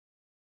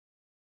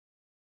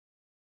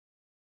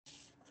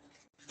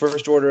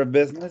First order of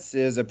business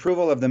is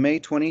approval of the May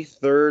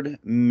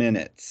 23rd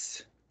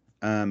minutes.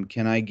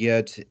 Can I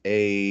get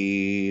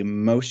a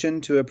motion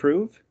to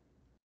approve?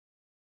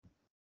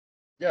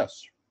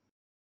 Yes.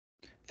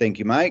 Thank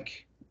you,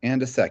 Mike.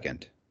 And a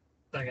second.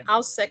 Second.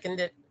 I'll second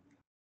it.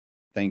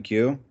 Thank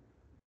you.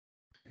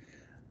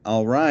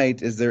 All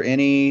right. Is there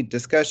any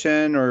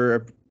discussion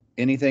or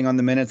anything on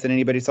the minutes that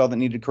anybody saw that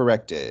needed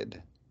corrected?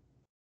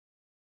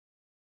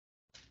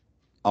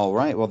 All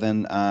right. Well,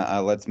 then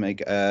let's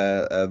make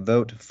a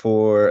vote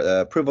for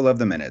approval of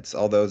the minutes.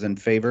 All those in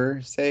favor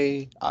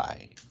say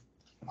aye.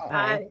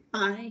 Aye.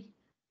 Aye.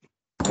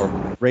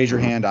 Or raise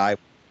your hand, aye.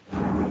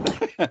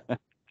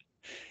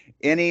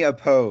 Any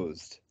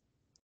opposed?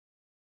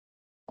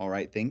 All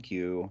right. Thank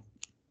you.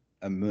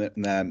 The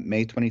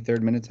May 23rd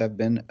minutes have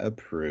been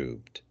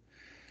approved.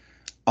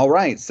 All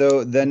right,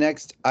 so the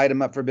next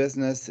item up for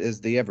business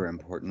is the ever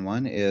important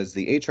one, is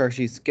the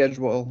HRC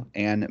schedule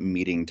and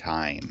meeting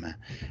time.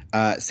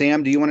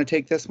 Sam, do you want to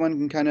take this one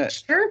and kind of?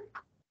 Sure.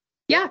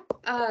 Yeah.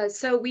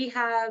 So we've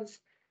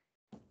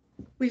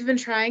been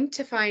trying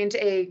to find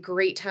a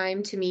great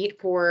time to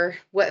meet for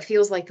what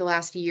feels like the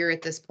last year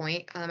at this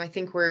point. I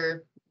think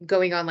we're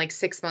going on like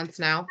 6 months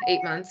now,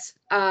 8 months.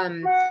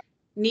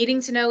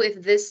 Needing to know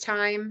if this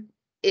time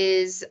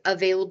is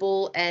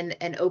available and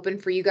open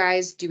for you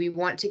guys. Do we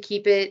want to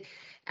keep it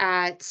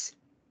at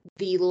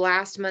the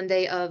last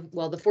Monday of,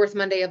 well, the fourth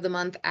Monday of the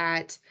month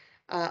at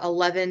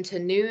 11 to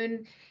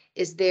noon?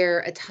 Is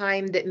there a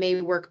time that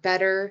may work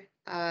better?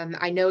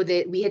 I know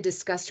that we had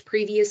discussed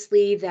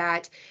previously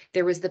that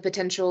there was the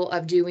potential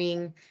of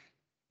doing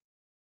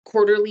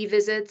quarterly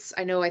visits.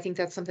 I think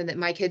that's something that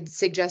Mike had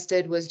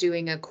suggested, was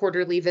doing a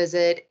quarterly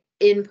visit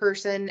in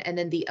person, and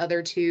then the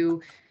other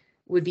two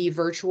would be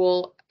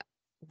virtual.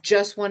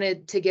 Just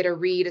wanted to get a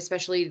read,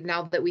 especially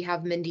now that we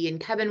have Mindy and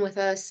Kevin with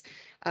us,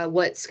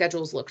 what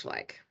schedules looked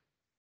like.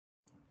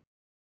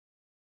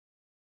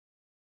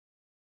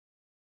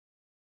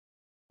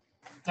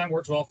 Time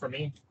works well for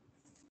me.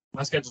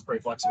 My schedule's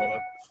pretty flexible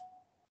though.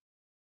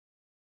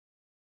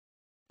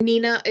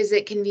 Nina, is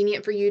it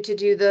convenient for you to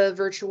do the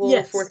virtual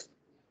Yes. fourth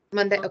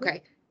Monday?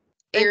 Okay.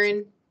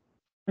 Aaron?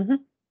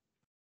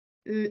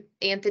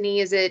 Anthony,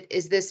 is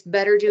this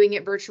better doing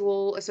it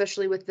virtual,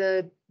 especially with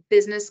the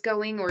business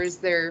going, or is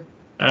there?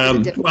 Well,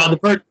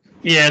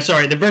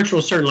 the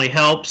virtual certainly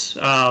helps.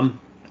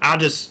 I'll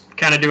just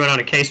kind of do it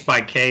on a case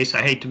by case.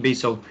 I hate to be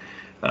so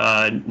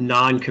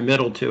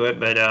non-committal to it,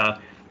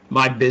 but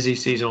my busy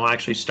season will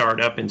actually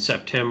start up in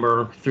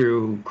September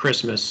through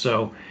Christmas,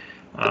 so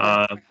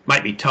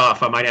might be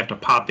tough. I might have to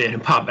pop in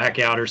and pop back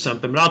out or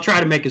something, but I'll try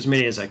to make as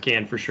many as I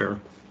can for sure.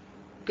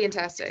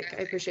 Fantastic.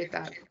 I appreciate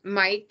that.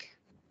 Mike?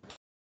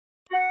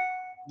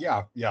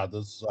 Yeah.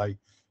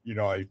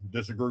 I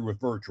disagree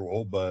with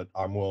virtual, but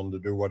I'm willing to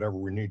do whatever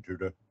we need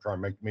to try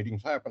and make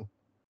meetings happen.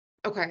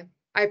 Okay.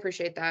 I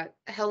appreciate that.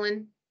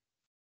 Helen?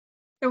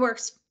 It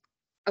works.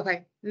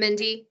 Okay.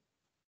 Mindy?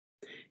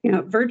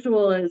 Yeah,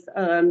 virtual is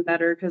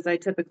better because I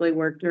typically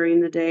work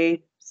during the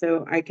day,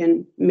 so I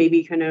can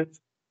maybe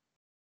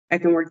I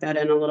can work that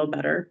in a little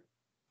better.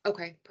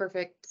 Okay,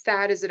 perfect.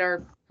 Thad, is it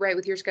right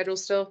with your schedule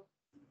still?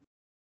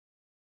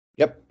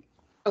 Yep.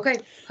 Okay,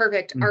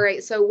 perfect. All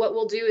right, so what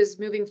we'll do is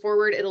moving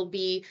forward, it'll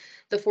be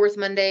the fourth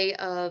Monday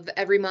of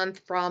every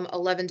month from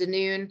 11 to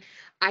noon.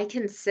 I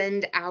can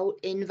send out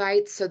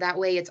invites so that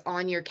way it's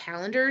on your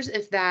calendars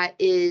if that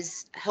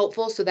is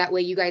helpful. So that way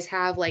you guys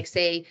have, like,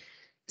 say,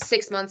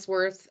 6 months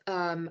worth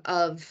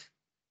of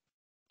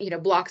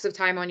blocks of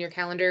time on your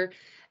calendar.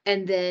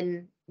 And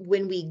then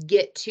when we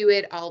get to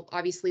it,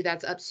 obviously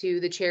that's up to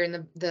the chair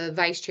and the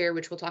vice chair,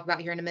 which we'll talk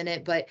about here in a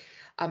minute, but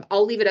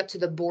I'll leave it up to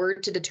the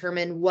board to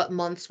determine what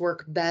months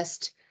work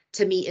best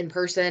to meet in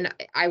person.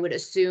 I would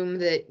assume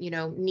that,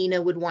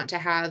 Nina would want to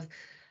have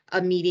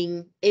a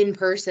meeting in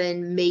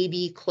person,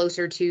 maybe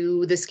closer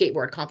to the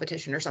skateboard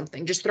competition or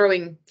something. Just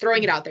throwing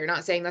it out there,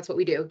 not saying that's what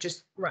we do,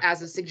 just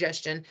as a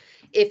suggestion.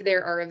 If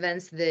there are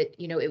events that,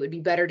 it would be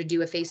better to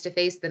do a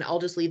face-to-face, then I'll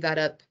just leave that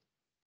up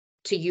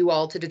to you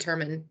all to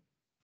determine,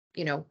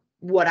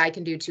 what I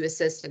can do to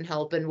assist and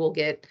help, and we'll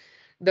get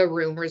the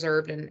room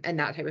reserved and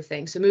that type of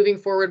thing. So moving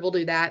forward, we'll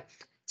do that.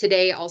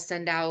 Today, I'll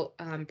send out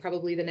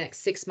probably the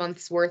next 6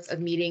 months worth of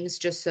meetings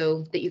just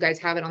so that you guys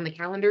have it on the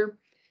calendar.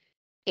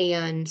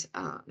 And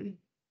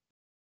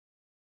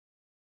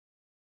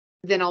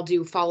then I'll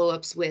do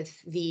follow-ups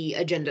with the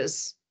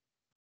agendas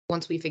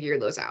once we figure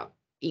those out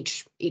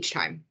each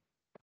time.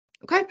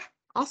 Okay,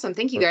 awesome.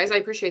 Thank you guys. I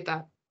appreciate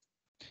that.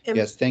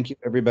 Yes, thank you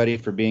everybody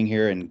for being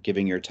here and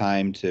giving your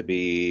time to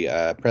be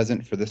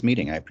present for this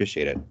meeting. I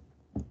appreciate it.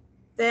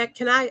 Dad,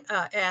 can I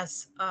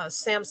ask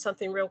Sam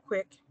something real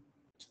quick?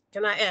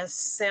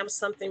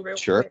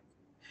 Sure.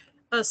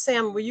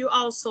 Sam, will you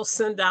also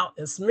send out,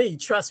 it's me,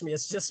 trust me,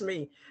 it's just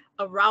me,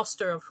 a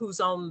roster of who's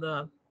on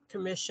the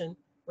commission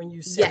when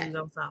you send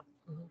those out?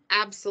 Mm-hmm.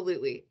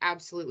 Absolutely.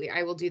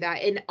 I will do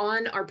that. And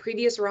on our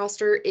previous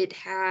roster, it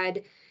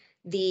had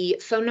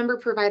the phone number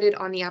provided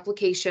on the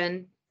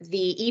application,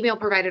 the email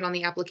provided on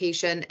the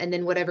application, and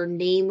then whatever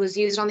name was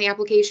used on the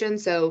application.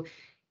 So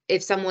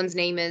if someone's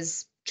name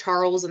is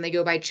Charles and they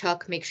go by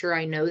Chuck, make sure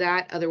I know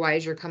that.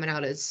 Otherwise, you're coming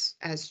out as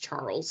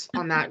Charles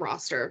on that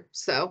roster.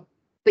 So,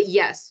 but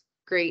yes,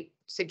 great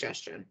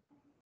suggestion.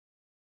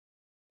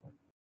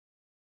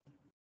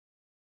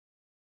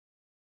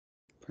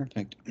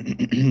 Perfect.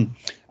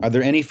 Are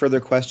there any further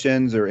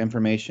questions or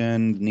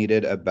information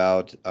needed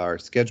about our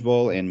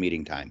schedule and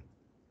meeting time?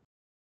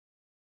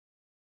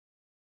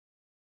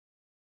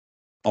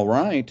 All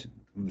right,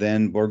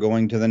 then we're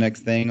going to the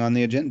next thing on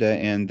the agenda,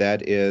 and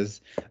that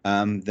is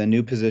the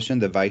new position,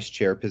 the vice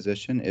chair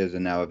position is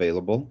now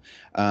available.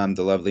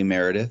 The lovely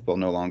Meredith will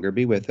no longer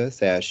be with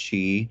us as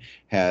she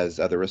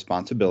has other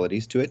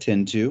responsibilities to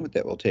attend to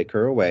that will take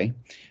her away.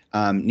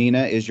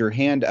 Nina, is your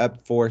hand up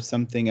for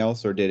something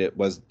else, or did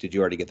you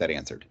already get that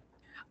answered?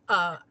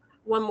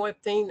 One more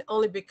thing,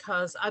 only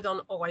because I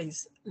don't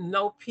always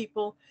know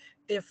people.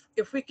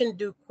 If we can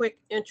do quick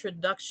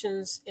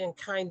introductions and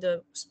kind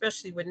of,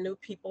 especially with new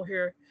people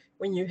here,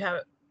 when you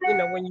have,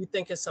 when you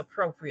think it's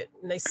appropriate,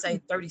 and they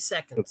say 30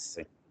 seconds.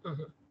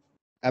 Absolutely.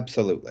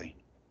 Absolutely.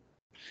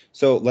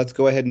 So let's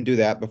go ahead and do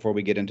that before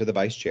we get into the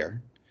vice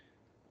chair.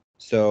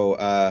 So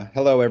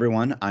hello,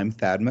 everyone. I'm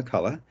Thad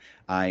McCullough.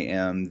 I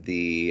am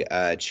the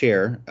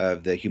chair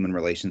of the Human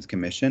Relations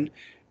Commission.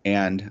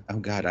 And, oh,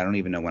 God, I don't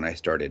even know when I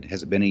started.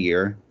 Has it been a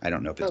year? I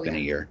don't know if it's been a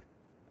year.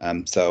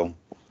 And so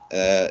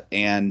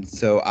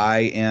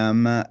I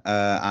am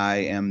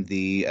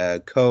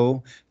the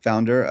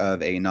co-founder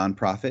of a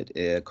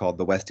nonprofit called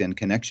the West End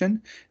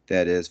Connection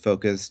that is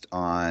focused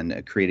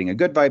on creating a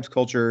good vibes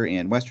culture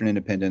and Western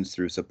independence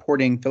through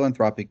supporting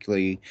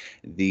philanthropically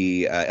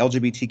the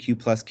LGBTQ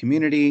plus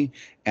community,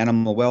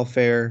 animal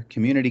welfare,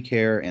 community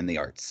care, and the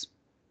arts.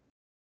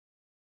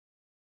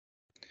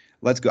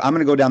 Let's go. I'm going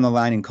to go down the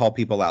line and call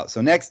people out.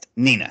 So next,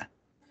 Nina.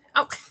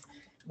 Oh,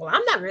 well,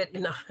 I'm not ready.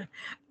 No.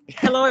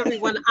 Hello,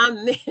 everyone.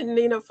 I'm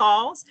Nina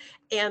Falls,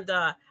 and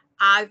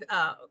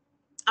I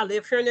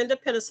live here in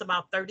Independence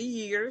about 30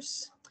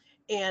 years,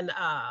 and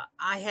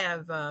I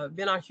have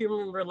been on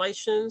human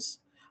relations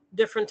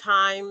different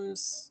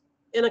times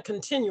in a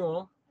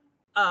continuum,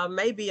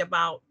 maybe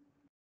about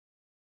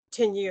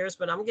 10 years,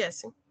 but I'm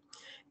guessing.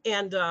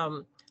 And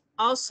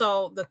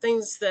also the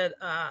things that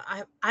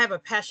I have a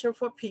passion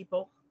for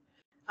people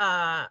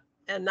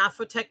and not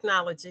for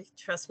technology.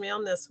 Trust me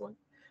on this one.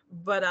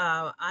 But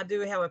I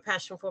do have a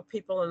passion for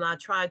people, and I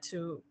try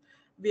to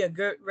be a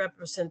good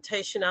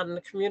representation out in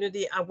the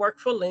community. I work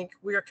for Link.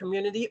 We are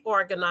community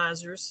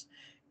organizers,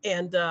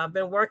 and I've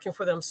been working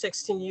for them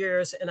 16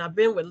 years, and I've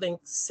been with Link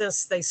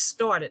since they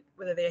started,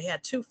 whether they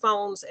had 2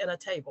 phones and a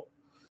table.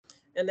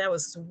 And that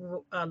was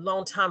a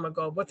long time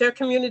ago. But they're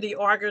community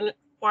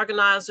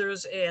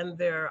organizers, and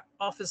their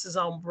office is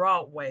on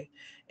Broadway.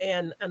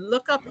 And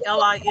look up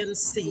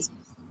LINC,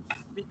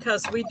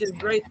 because we do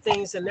great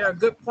things, and they're a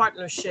good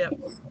partnership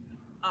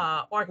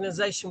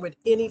organization with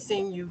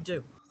anything you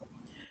do.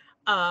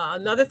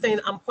 Another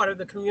thing, I'm part of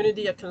the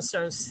Community of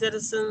Concerned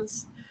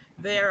Citizens.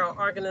 They're an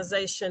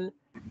organization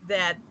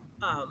that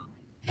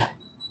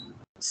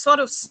sort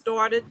of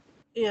started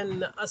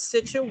in a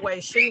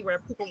situation where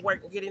people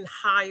weren't getting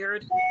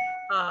hired.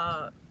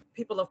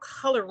 People of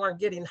color weren't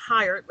getting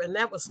hired, and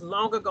that was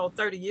long ago,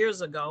 30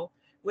 years ago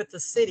with the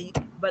city.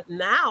 But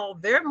now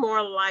they're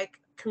more like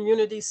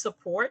community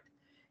support,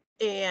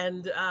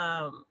 and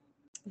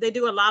they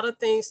do a lot of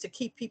things to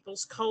keep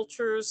people's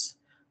cultures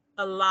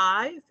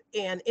alive,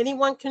 and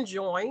anyone can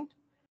join.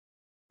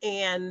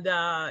 And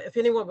if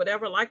anyone would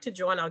ever like to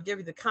join, I'll give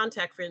you the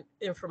contact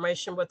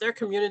information. But they're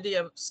Community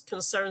of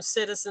Concerned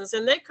Citizens,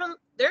 and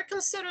they're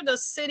considered a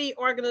city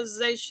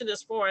organization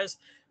as far as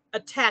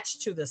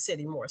attached to the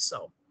city more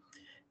so.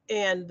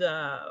 And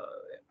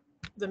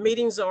the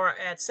meetings are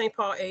at St.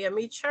 Paul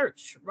AME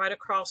Church, right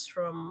across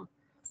from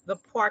the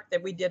park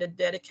that we did a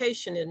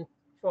dedication in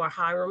for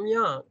Hiram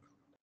Young.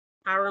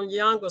 Hiram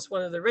Young was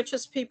one of the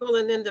richest people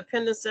in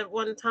Independence at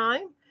one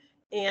time,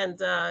 and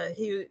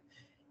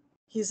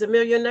he's a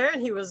millionaire,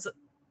 and he was,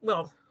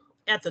 well,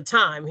 at the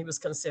time he was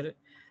considered,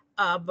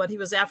 but he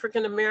was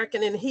African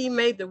American, and he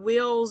made the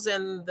wheels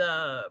and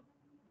the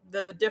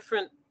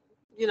different,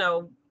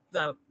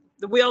 the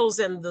wheels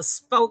and the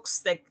spokes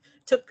that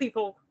took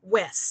people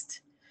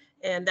west,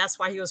 and that's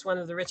why he was one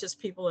of the richest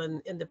people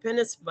in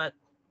Independence. But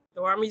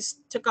the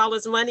armies took all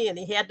his money, and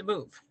he had to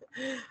move.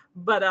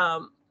 But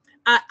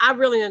I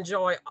really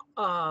enjoy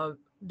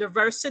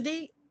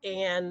diversity,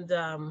 and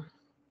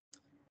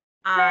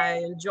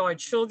I enjoy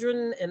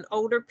children and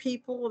older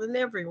people and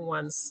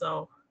everyone.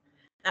 So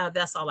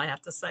that's all I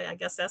have to say. I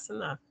guess that's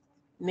enough.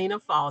 Nina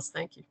Falls,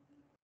 thank you.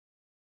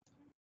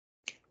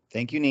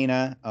 Thank you,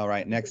 Nina. All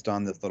right, next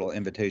on this little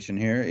invitation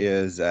here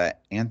is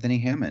Anthony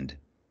Hammond.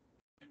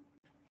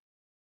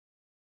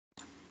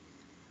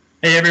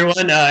 Hey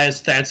everyone, as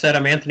Thad said,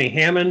 I'm Anthony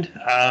Hammond.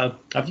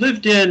 I've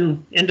lived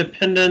in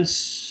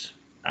Independence,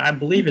 I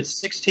believe it's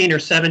 16 or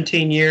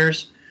 17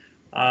 years.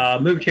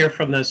 Moved here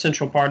from the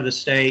central part of the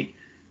state.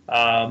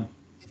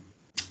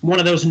 One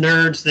of those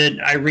nerds that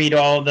I read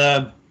all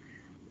the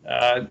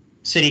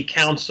city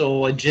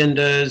council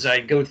agendas. I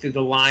go through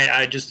the line.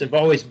 I just have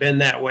always been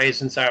that way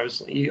since I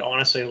was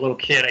honestly a little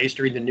kid. I used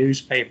to read the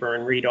newspaper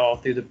and read all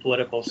through the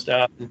political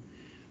stuff.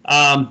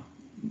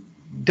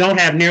 Don't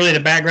have nearly the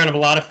background of a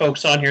lot of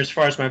folks on here as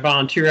far as my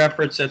volunteer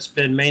efforts. That's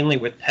been mainly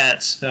with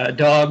pets,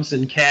 dogs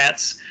and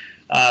cats,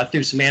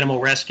 through some animal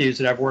rescues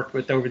that I've worked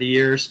with over the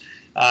years.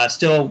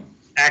 Still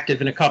active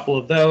in a couple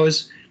of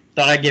those.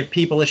 Thought I'd give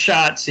people a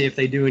shot, see if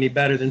they do any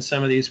better than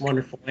some of these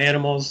wonderful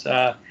animals.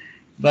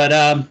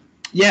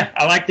 Yeah,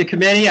 I like the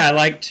committee. I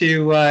like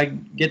to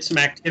get some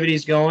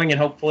activities going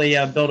and hopefully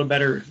build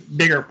a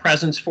bigger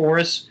presence for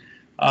us.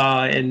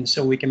 And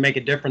so we can make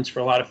a difference for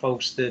a lot of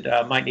folks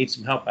that might need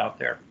some help out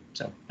there.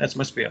 So that's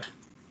my spiel.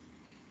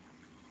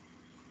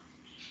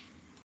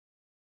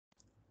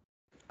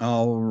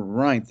 All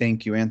right.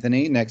 Thank you,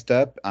 Anthony. Next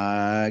up,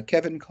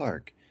 Kevin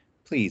Clark.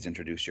 Please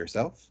introduce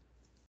yourself.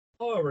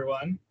 Hello,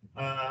 everyone.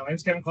 My name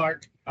is Kevin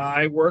Clark.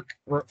 I work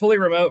fully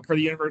remote for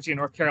the University of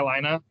North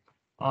Carolina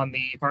on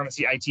the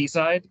pharmacy IT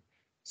side.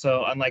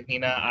 So unlike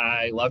Nina,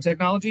 I love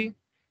technology,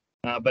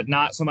 but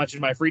not so much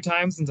in my free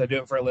time since I do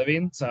it for a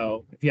living.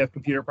 So if you have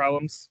computer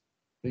problems,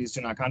 please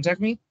do not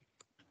contact me.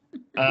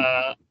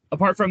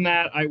 Apart from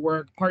that, I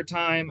work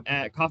part-time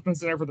at Kauffman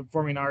Center for the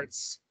Performing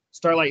Arts,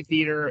 Starlight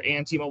Theater,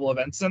 and T-Mobile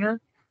Events Center.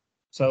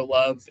 So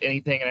love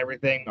anything and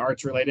everything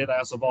arts related. I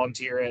also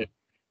volunteer at,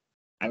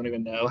 I don't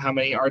even know how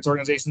many arts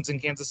organizations in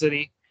Kansas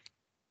City.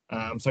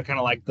 So I kind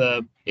of like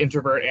the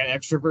introvert and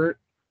extrovert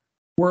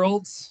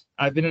worlds.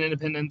 I've been in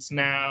Independence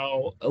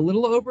now a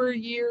little over a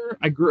year.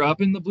 I grew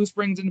up in the Blue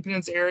Springs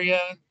Independence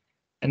area.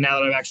 And now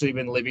that I've actually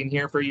been living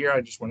here for a year,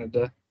 I just wanted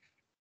to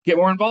get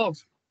more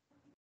involved.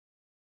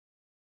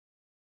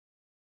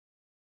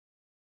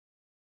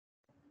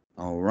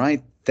 All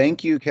right.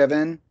 Thank you,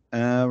 Kevin.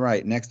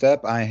 Right. Next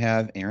up, I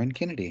have Erin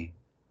Kennedy.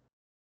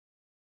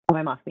 Oh,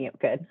 I'm off mute.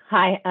 Good.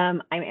 Hi,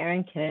 I'm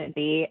Erin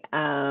Kennedy.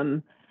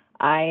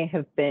 I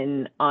have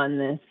been on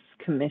this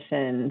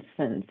commission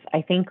since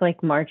I think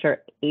like March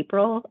or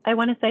April, I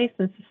want to say,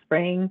 since the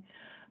spring.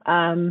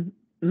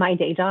 My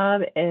day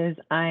job is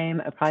I'm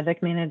a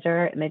project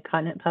manager at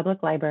Mid-Continent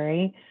Public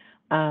Library.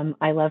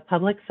 I love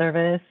public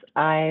service.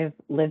 I've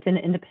lived in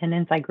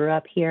Independence. I grew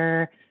up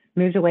here,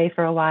 moved away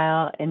for a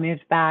while, and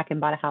moved back and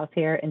bought a house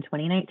here in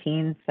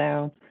 2019.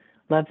 So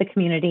love the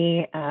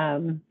community.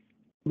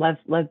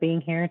 Love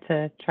being here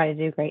to try to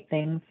do great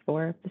things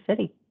for the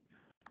city.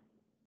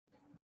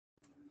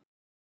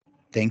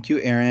 Thank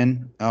you,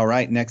 Erin. All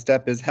right. Next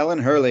up is Helen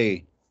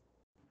Hurley.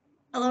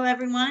 Hello,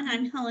 everyone.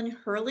 I'm Helen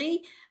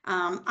Hurley.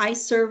 I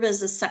serve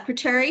as a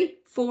secretary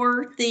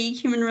for the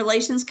Human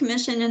Relations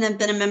Commission and have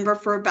been a member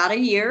for about a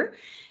year.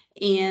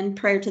 And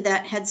prior to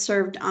that, had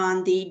served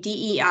on the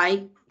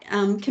DEI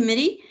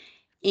committee.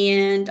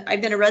 And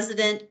I've been a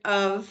resident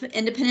of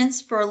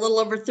Independence for a little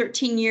over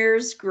 13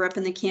 years, grew up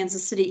in the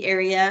Kansas City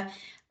area.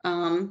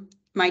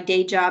 My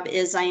day job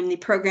is I am the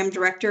program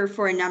director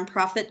for a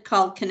nonprofit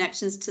called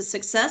Connections to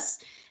Success,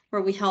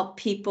 where we help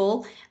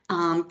people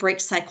break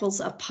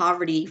cycles of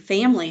poverty,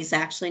 families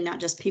actually,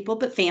 not just people,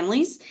 but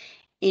families.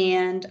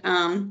 And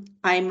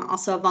I'm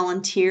also a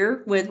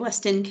volunteer with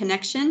West End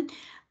Connection.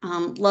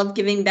 Love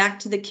giving back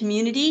to the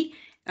community.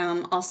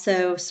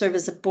 Also serve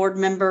as a board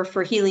member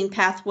for Healing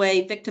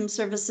Pathway Victim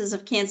Services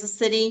of Kansas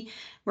City,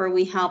 where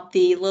we help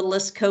the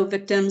littlest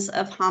co-victims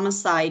of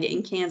homicide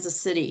in Kansas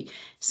City.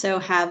 So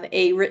have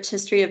a rich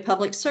history of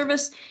public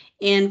service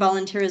and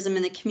volunteerism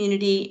in the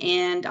community.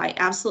 And I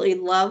absolutely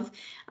love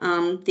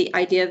the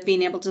idea of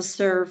being able to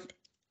serve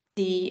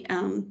the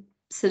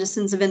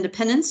citizens of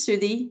Independence through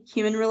the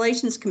Human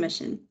Relations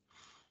Commission.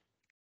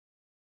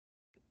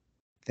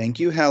 Thank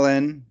you,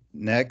 Helen.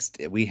 Next,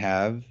 we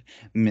have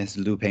Miss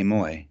Lupe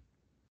Moy.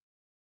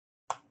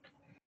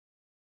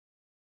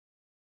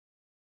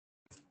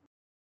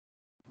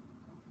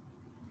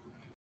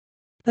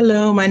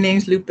 Hello, my name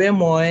is Lupe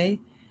Moy,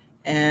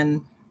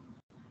 and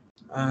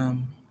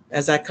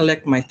as I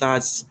collect my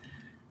thoughts,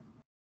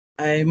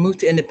 I moved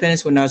to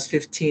Independence when I was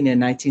 15 in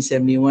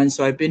 1971,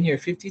 so I've been here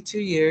 52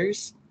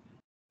 years,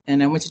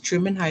 and I went to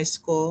Truman High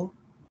School,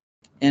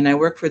 and I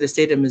worked for the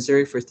state of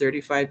Missouri for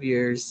 35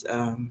 years,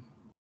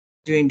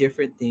 doing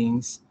different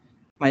things.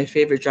 My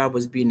favorite job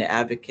was being an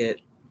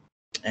advocate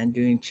and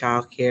doing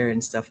childcare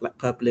and stuff like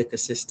public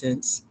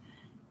assistance.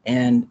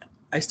 And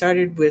I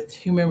started with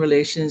human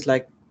relations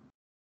like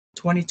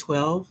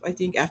 2012, I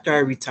think, after I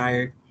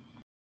retired.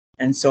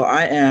 And so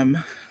I am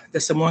the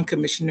Samoan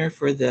Commissioner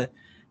for the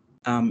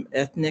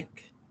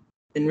Ethnic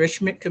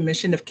Enrichment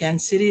Commission of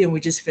Kansas City, and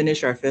we just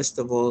finished our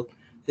festival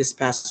this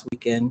past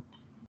weekend.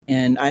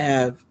 And I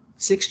have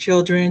 6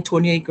 children,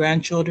 28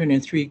 grandchildren,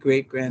 and 3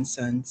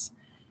 great-grandsons.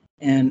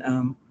 And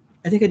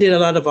I think I did a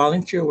lot of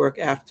volunteer work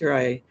after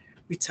I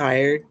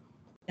retired.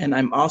 And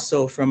I'm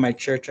also from my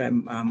church,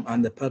 I'm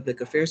on the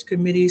Public Affairs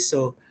Committee.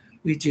 So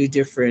we do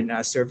different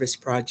service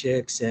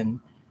projects,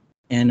 and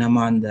I'm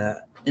on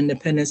the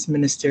Independence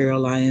Ministerial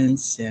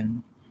Alliance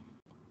and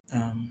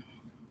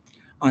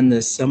on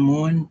the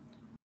Samoan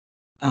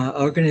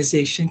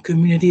organization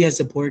community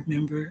as a board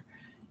member.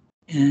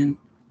 And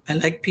I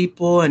like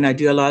people, and I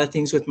do a lot of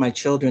things with my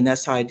children.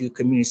 That's how I do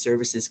community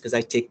services, because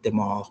I take them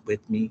all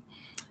with me.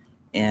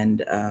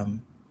 And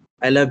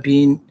I love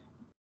being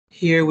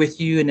here with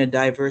you in a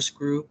diverse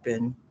group,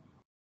 and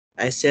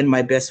I send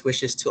my best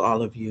wishes to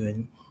all of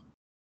you.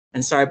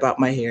 And sorry about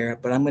my hair,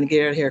 but I'm going to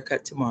get a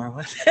haircut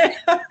tomorrow.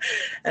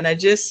 And I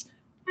just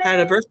had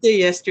a birthday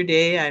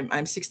yesterday.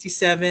 I'm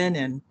 67,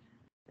 and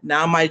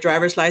now my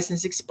driver's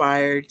license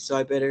expired, so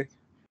I better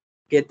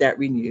get that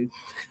renewed.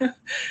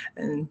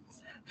 And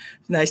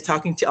nice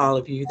talking to all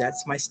of you.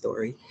 That's my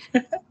story.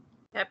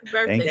 Happy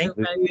birthday, Thank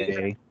you, Lupe.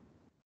 Lupe.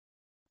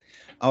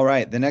 All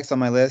right, the next on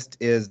my list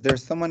is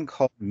there's someone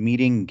called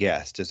meeting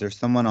guest. Is there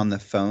someone on the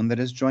phone that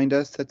has joined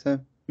us that's a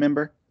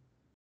member?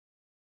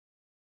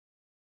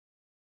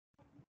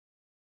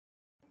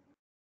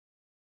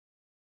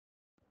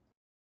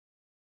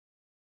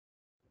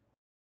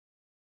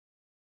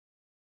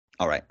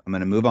 All right, I'm going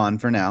to move on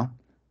for now.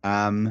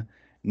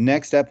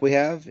 Next up we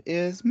have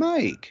is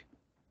Mike.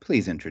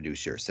 Please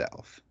introduce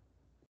yourself.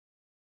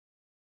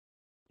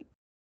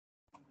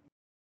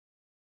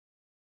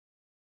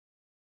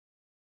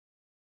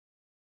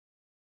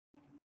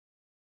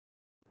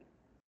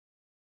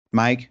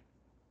 Mike,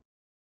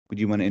 would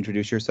you want to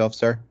introduce yourself,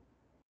 sir?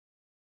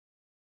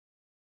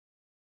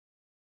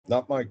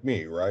 Not Mike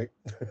me, right?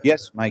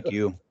 Yes, Mike,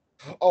 you.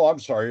 Oh, I'm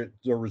sorry.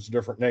 There was a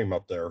different name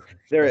up there.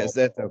 There is.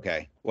 That's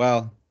okay.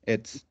 Well,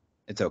 it's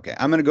okay.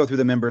 I'm going to go through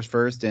the members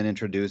first and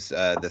introduce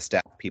the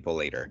staff people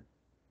later.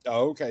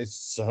 Oh, okay,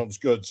 sounds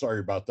good. Sorry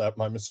about that.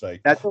 My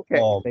mistake. That's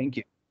okay. Thank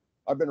you.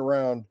 I've been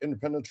around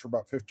Independence for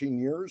about 15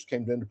 years.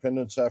 Came to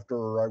Independence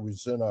after I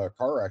was in a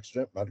car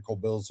accident. Medical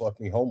bills left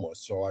me homeless,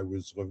 so I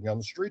was living on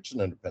the streets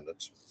in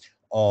Independence.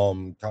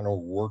 Kind of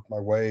worked my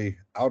way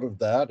out of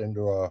that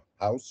into a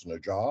house and a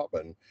job.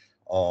 And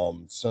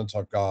since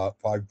I've got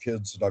 5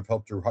 kids that I've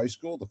helped through high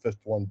school, the 5th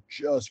one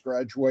just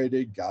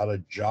graduated, got a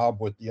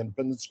job with the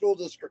Independence School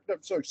District.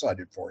 I'm so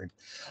excited for him.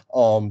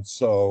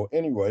 So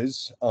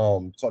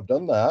I've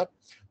done that.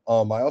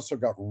 I also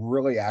got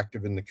really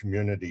active in the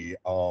community.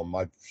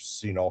 I've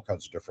seen all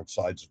kinds of different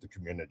sides of the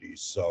community.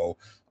 So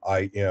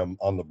I am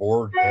on the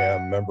board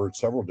and member of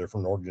several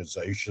different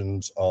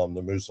organizations. The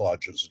Moose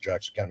Lodges, the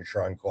Jackson County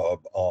Shrine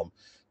Club,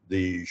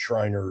 the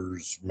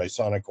Shriners,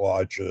 Masonic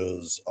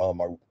Lodges. I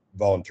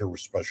volunteer with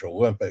Special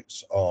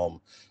Olympics,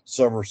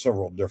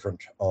 several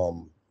different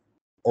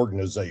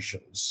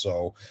organizations.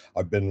 So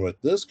I've been with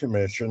this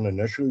commission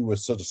initially with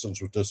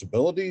Citizens with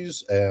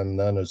Disabilities, and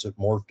then as it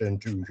morphed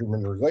into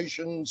Human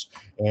Relations,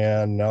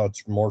 and now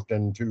it's morphed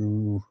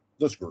into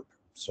this group.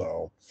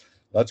 So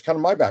that's kind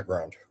of my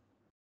background.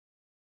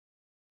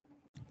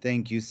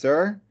 Thank you,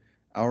 sir.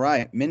 All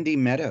right, Mindy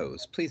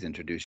Meadows, please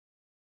introduce.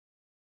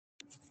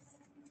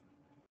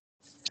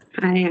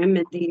 Hi, I'm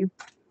Mindy.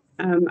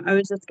 I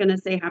was just going to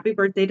say happy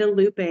birthday to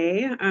Lupe.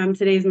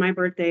 Today's my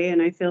birthday,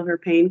 and I feel her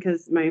pain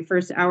because my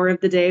first hour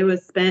of the day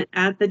was spent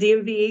at the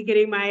DMV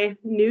getting my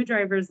new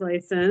driver's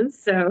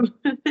license. So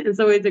it's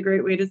always a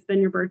great way to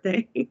spend your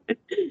birthday.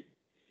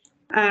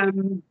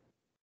 During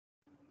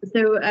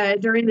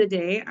the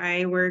day,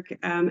 I work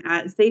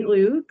at St.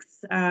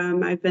 Luke's.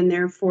 I've been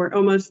there for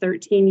almost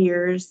 13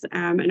 years,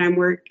 and I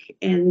work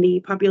in the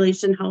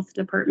population health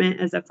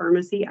department as a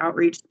pharmacy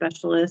outreach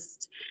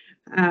specialist.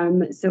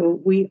 So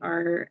we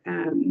are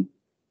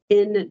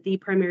in the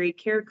primary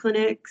care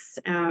clinics,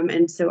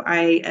 and so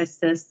I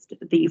assist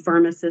the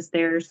pharmacist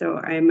there. So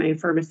I'm a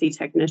pharmacy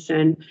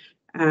technician,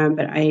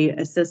 but I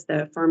assist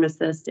the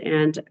pharmacist,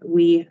 and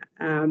we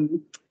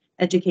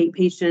educate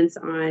patients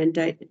on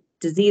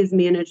disease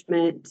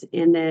management.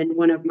 And then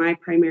one of my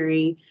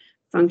primary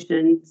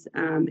functions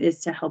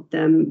is to help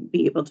them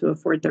be able to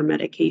afford their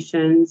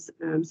medications.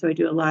 So I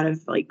do a lot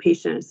of like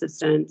patient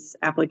assistance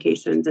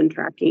applications and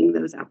tracking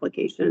those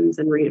applications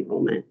and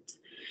re-enrollment.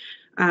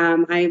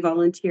 I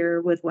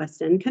volunteer with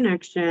West End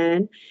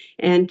Connection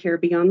and Care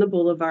Beyond the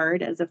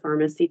Boulevard as a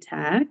pharmacy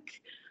tech.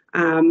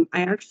 I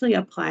actually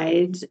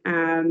applied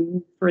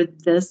for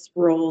this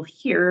role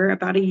here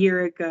about a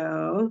year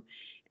ago,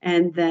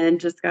 and then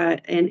just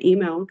got an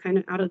email kind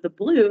of out of the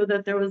blue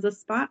that there was a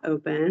spot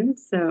open.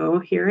 So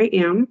here I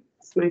am.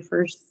 It's my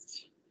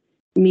first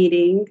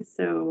meeting,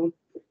 so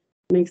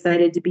I'm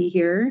excited to be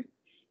here.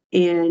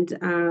 And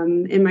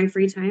in my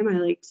free time, I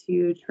like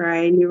to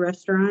try new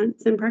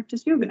restaurants and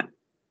practice yoga.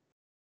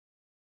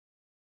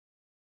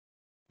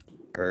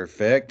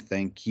 Perfect.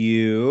 Thank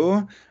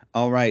you.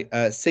 All right,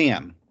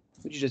 Sam,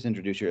 would you just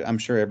introduce I'm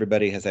sure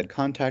everybody has had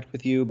contact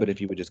with you, but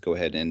if you would just go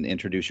ahead and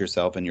introduce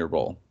yourself and your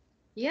role.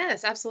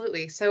 Yes,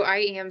 absolutely. So I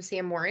am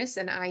Sam Morris,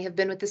 and I have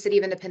been with the City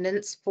of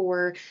Independence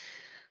for,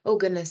 oh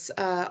goodness,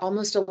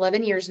 almost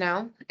 11 years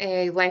now,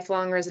 a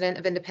lifelong resident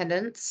of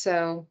Independence.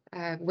 So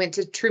I went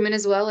to Truman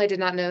as well. I did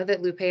not know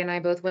that Lupe and I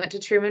both went to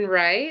Truman,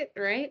 right?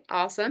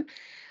 Awesome.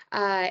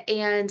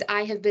 And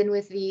I have been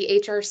with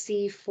the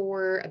HRC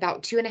for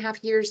about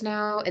 2.5 years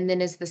now, and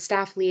then as the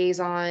staff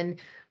liaison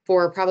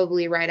for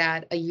probably right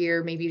at a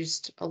year, maybe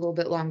just a little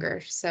bit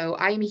longer. So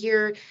I am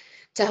here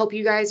to help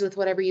you guys with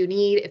whatever you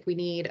need. If we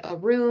need a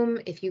room,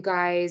 if you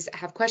guys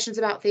have questions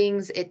about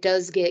things, it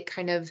does get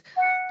kind of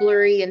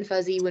blurry and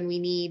fuzzy when we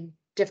need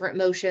different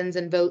motions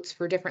and votes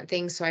for different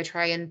things. So I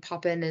try and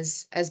pop in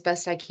as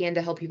best I can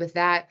to help you with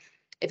that.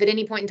 If at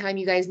any point in time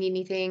you guys need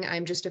anything,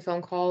 I'm just a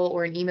phone call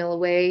or an email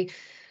away.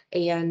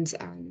 And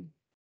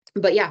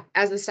but yeah,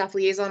 as the staff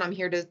liaison, I'm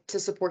here to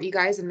support you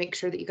guys and make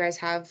sure that you guys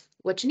have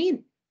what you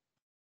need.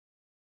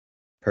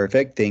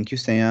 Perfect. Thank you,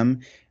 Sam.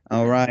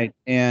 All right.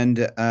 And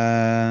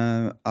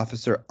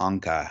Officer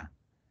Anka,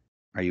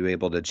 are you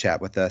able to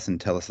chat with us and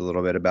tell us a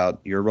little bit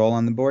about your role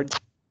on the board?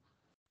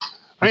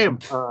 I am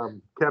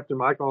Captain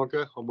Mike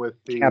Anka. I'm with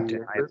the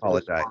Captain, I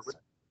apologize.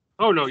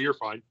 Oh, no, you're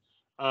fine.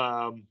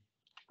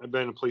 I've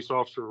been a police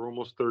officer for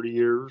almost 30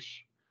 years.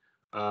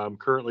 I'm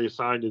currently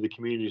assigned to the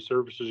Community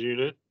Services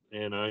Unit,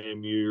 and I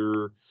am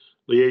your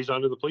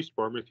liaison to the police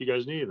department if you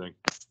guys need anything.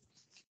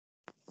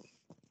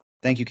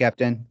 Thank you,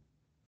 Captain.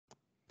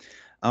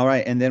 All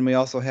right, and then we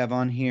also have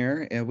on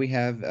here, we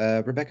have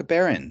Rebecca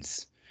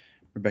Behrens.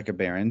 Rebecca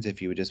Behrens,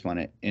 if you would just want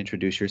to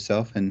introduce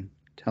yourself and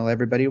tell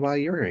everybody why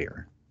you're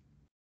here.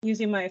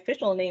 Using my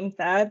official name,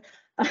 Thad.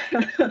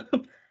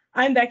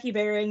 I'm Becky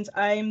Behrens.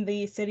 I'm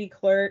the city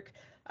clerk.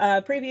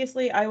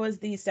 Previously, I was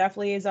the staff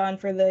liaison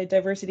for the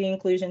Diversity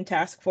Inclusion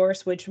Task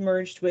Force, which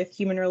merged with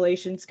Human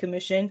Relations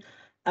Commission.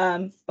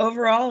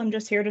 Overall, I'm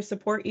just here to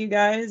support you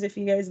guys. If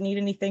you guys need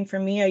anything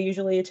from me, I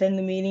usually attend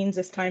the meetings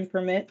as time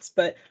permits,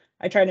 but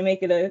I try to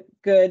make it a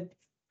good,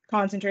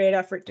 concentrated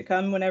effort to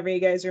come whenever you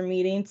guys are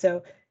meeting.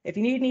 So if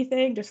you need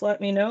anything, just let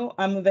me know.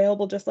 I'm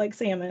available just like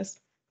Sam is.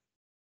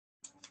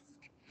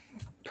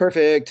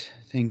 Perfect.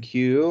 Thank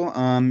you.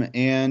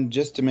 And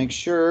just to make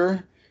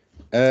sure,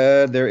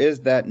 there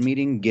is that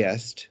meeting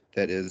guest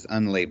that is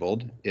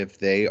unlabeled. If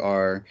they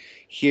are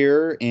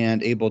here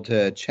and able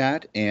to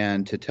chat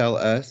and to tell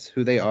us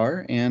who they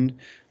are and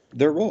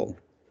their role.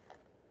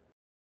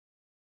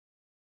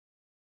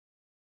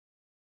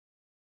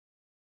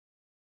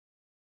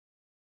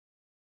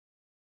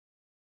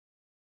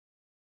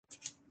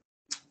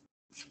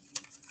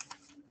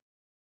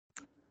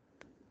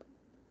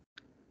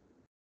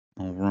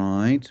 All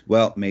right.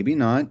 Well, maybe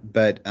not,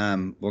 but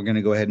we're going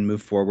to go ahead and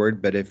move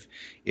forward. But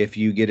if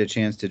you get a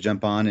chance to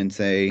jump on and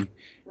say,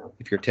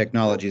 if your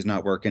technology is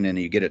not working and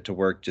you get it to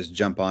work, just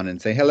jump on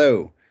and say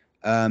hello.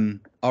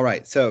 All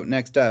right. So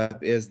next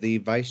up is the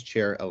vice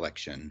chair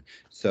election.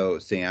 So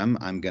Sam,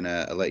 I'm going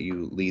to let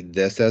you lead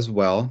this as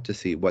well to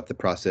see what the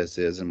process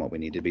is and what we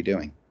need to be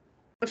doing.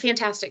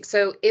 Fantastic.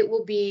 So it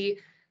will be,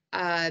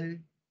 it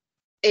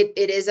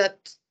is up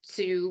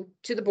to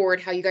the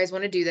board how you guys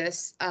want to do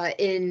this.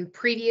 In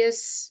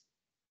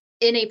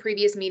a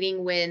previous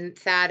meeting when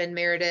Thad and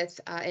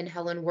Meredith and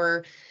Helen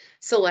were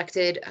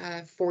selected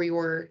for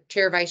your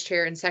chair, vice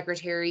chair, and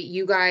secretary,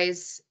 you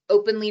guys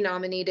openly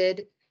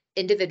nominated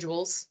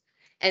individuals.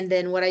 And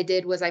then what I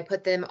did was I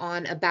put them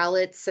on a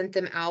ballot, sent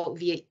them out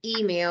via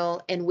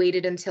email, and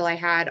waited until I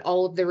had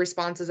all of the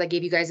responses. I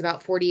gave you guys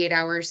about 48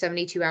 hours,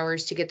 72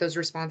 hours to get those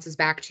responses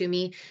back to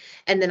me.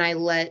 And then I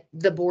let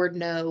the board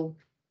know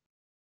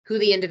who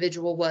the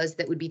individual was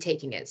that would be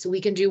taking it. So we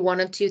can do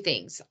one of two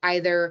things.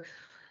 Either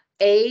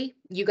A,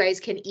 you guys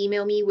can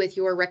email me with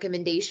your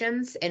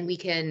recommendations and we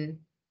can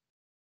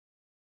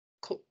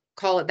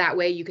call it that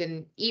way. You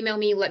can email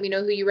me, let me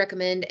know who you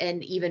recommend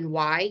and even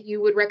why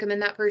you would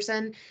recommend that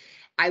person.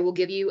 I will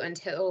give you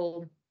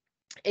until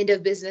end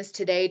of business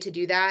today to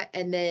do that.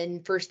 And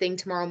then first thing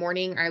tomorrow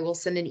morning, I will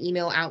send an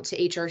email out to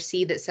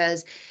HRC that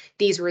says,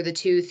 these were the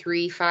 2,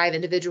 3, 5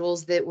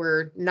 individuals that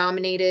were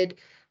nominated.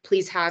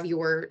 Please have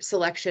your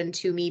selection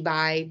to me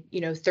by,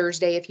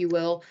 Thursday, if you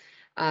will.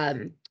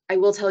 I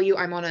will tell you,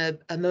 I'm on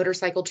a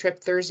motorcycle trip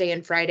Thursday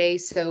and Friday,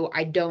 so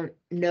I don't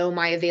know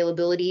my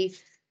availability,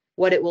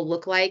 what it will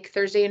look like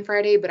Thursday and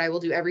Friday, but I will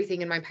do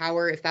everything in my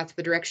power if that's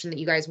the direction that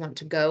you guys want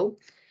to go.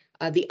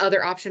 The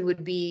other option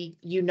would be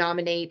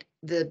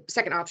the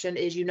second option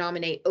is you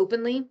nominate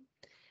openly,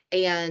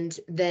 and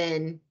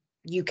then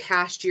you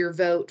cast your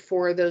vote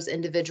for those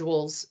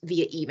individuals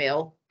via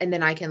email, and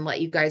then I can let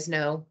you guys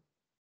know,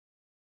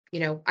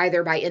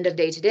 either by end of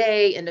day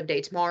today, end of day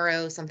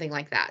tomorrow, something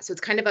like that. So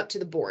it's kind of up to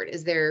the board.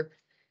 Is there,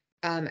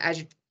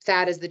 as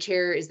Thad as the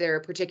chair, is there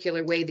a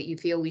particular way that you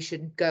feel we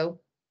should go?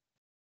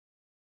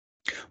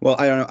 Well,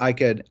 I don't know. I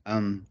could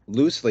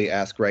loosely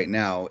ask right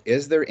now,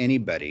 is there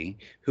anybody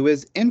who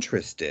is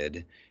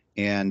interested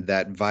in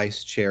that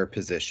vice chair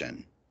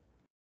position?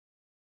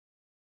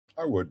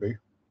 I would be.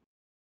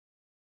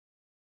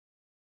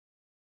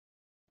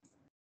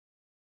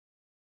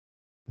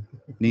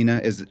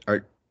 Nina,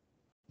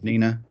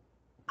 Nina?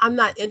 I'm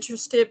not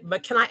interested,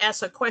 but can I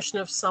ask a question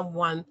of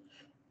someone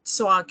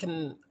so I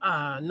can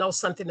know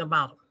something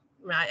about them?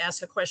 May I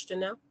ask a question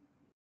now?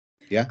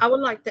 Yeah. I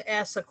would like to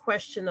ask a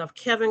question of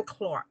Kevin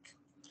Clark.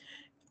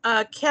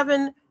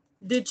 Kevin,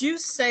 did you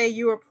say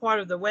you were part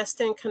of the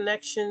West End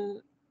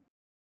Connection?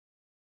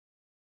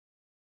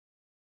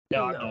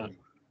 No, I'm not.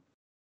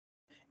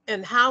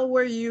 And how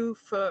were you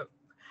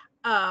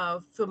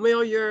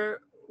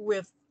familiar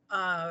with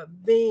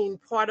being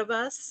part of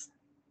us?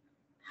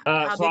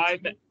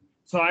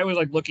 So I was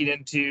like looking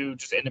into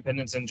just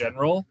independence in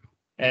general,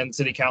 and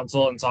city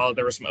council and saw that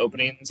there were some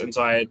openings. And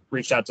so I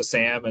reached out to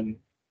Sam and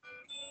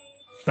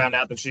found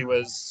out that she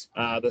was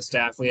the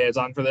staff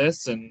liaison for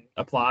this and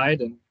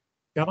applied and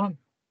got on.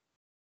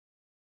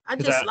 I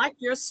just like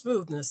your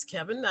smoothness,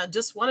 Kevin. I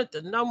just wanted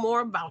to know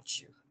more about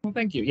you. Well,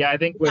 thank you. Yeah, I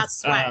think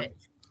with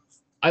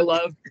I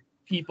love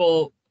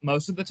people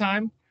most of the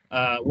time.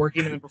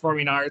 Working in the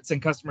performing arts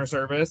and customer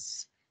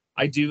service,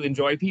 I do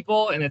enjoy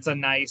people, and it's a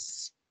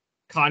nice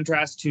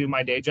contrast to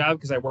my day job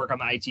because I work on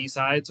the IT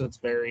side, so it's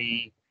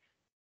very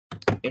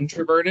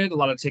introverted, a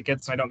lot of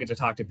tickets, and I don't get to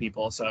talk to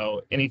people.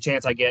 So any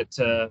chance I get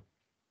to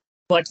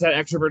flex that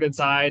extroverted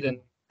side and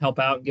help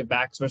out and give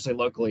back, especially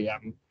locally,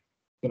 I'm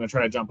going to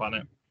try to jump on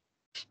it.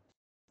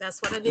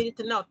 That's what I needed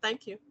to know.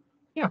 Thank you.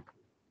 Yeah.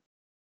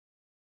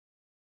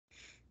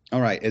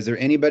 All right. Is there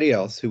anybody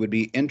else who would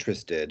be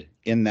interested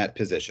in that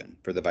position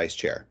for the vice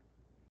chair?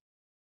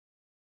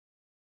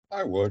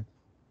 I would.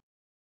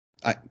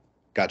 I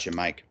got you,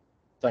 Mike.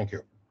 Thank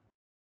you.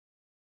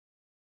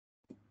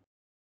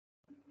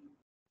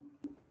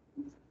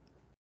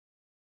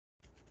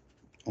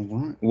 All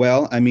right.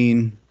 Well, I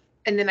mean.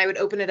 And then I would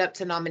open it up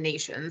to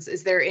nominations.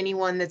 Is there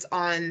anyone that's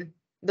on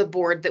the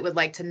board that would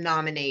like to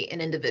nominate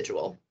an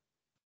individual?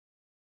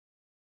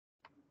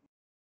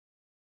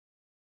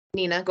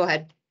 Nina, go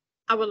ahead.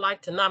 I would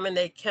like to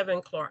nominate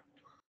Kevin Clark.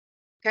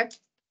 Okay.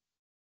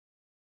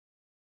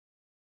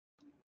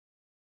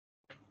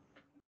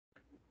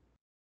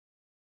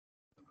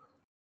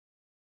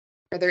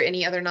 Are there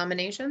any other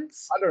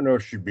nominations? I don't know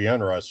if she'd be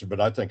interested, but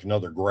I think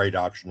another great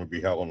option would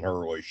be Helen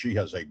Hurley. She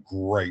has a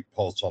great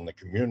pulse on the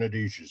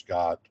community. She's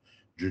got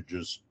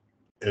just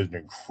an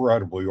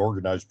incredibly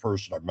organized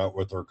person. I've met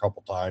with her a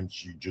couple times.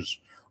 She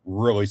just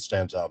really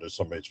stands out as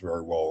somebody that's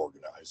very well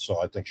organized.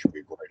 So I think she'd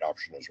be a great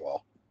option as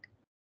well.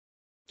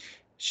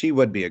 She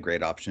would be a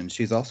great option.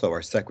 She's also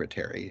our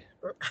secretary.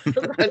 I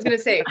was going to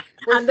say,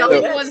 we're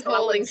filling one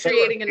polling,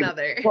 creating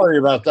another. Sorry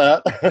about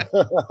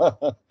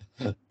that.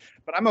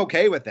 But I'm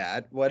okay with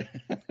that.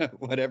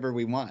 Whatever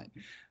we want.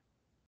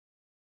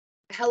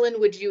 Helen,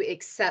 would you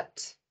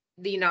accept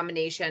the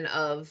nomination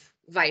of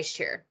vice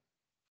chair?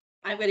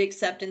 I would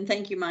accept, and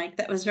thank you, Mike.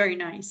 That was very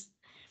nice.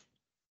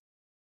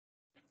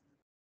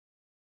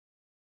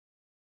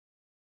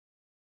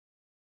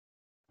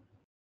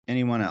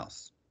 Anyone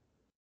else?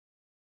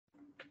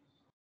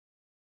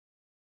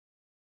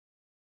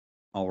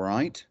 All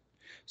right.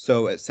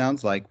 So it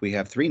sounds like we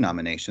have 3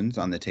 nominations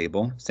on the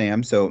table,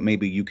 Sam. So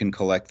maybe you can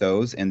collect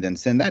those and then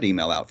send that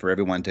email out for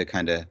everyone to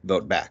kind of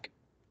vote back.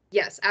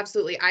 Yes,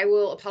 absolutely. I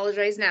will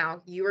apologize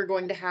now. You are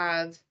going to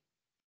have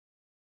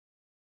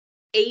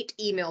 8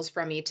 emails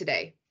from me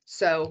today.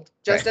 So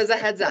just as a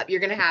heads up,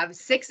 you're going to have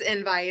 6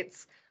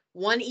 invites,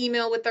 1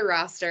 email with the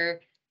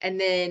roster, and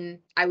then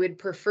I would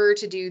prefer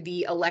to do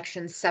the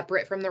election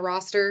separate from the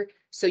roster.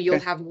 So you'll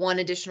have 1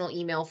 additional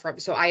email from,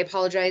 so I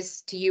apologize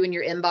to you in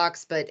your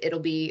inbox, but it'll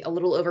be a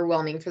little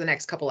overwhelming for the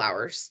next couple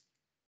hours.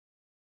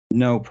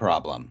 No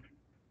problem.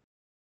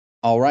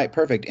 All right,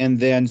 perfect. And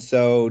then,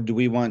 so do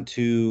we want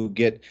to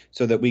get,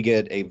 so that we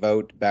get a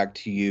vote back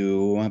to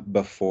you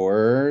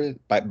before,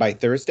 by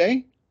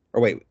Thursday?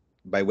 Or wait,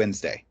 by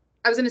Wednesday?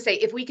 I was going to say,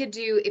 if we could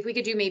do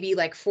maybe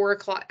like 4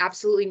 o'clock,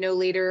 absolutely no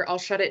later. I'll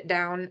shut it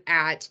down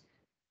at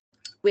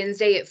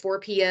Wednesday at 4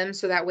 p.m.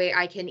 so that way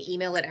I can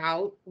email it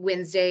out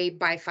Wednesday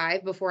by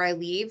 5 before I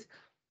leave,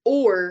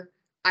 or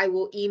I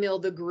will email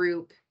the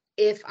group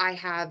if I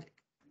have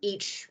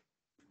each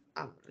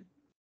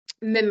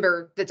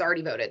member that's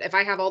already voted. If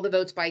I have all the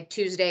votes by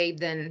Tuesday,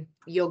 then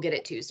you'll get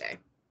it Tuesday.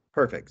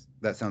 Perfect.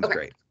 That sounds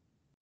great.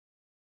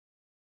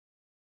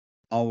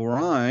 All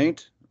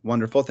right.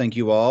 Wonderful. Thank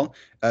you all.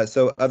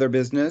 So other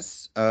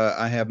business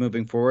I have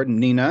moving forward.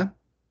 Nina.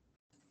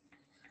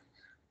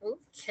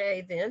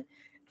 Okay, then.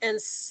 And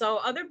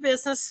so other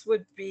business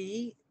would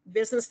be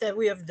business that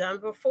we have done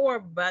before,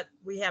 but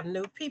we have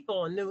new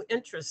people and new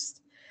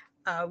interests.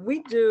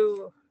 We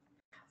do,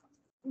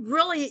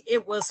 really,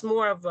 it was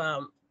more of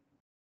a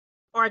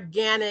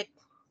organic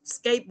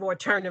skateboard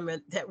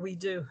tournament that we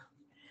do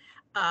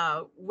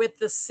with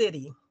the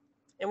city.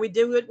 And we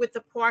do it with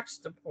the Parks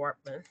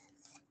Department.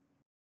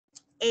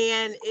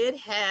 And it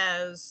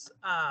has,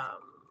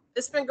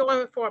 it's been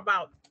going for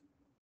about,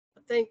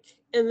 I think,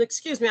 and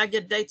excuse me, I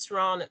get dates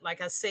wrong,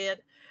 like I said,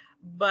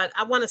 but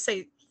I want to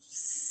say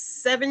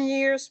 7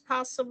 years,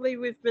 possibly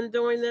we've been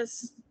doing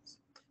this,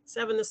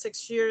 7 to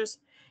 6 years.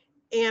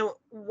 And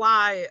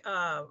why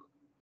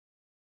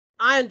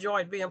I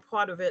enjoyed being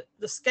part of it.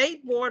 The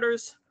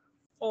skateboarders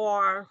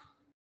are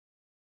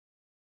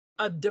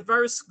a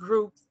diverse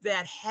group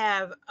that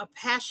have a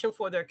passion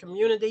for their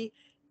community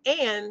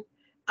and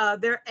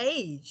their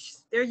age.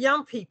 They're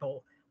young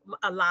people,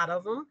 a lot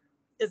of them.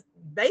 It's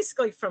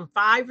basically from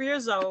 5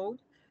 years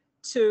old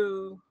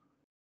to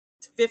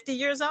 50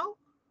 years old,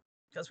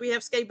 because we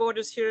have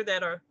skateboarders here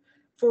that are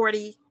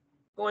 40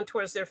 going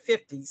towards their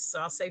 50s. So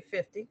I'll say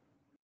 50.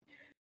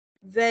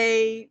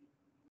 They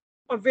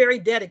are very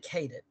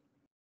dedicated.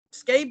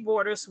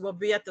 Skateboarders will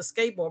be at the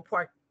skateboard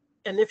park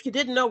and if you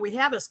didn't know, we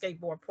have a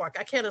skateboard park.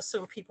 I can't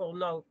assume people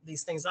know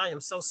these things. I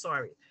am so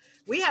sorry.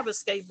 We have a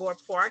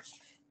skateboard park.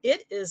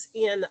 It is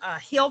in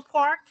Hill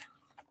Park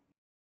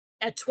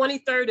at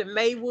 23rd and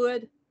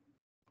Maywood.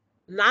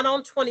 Not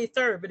on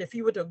 23rd, but if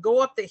you were to go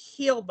up the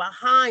hill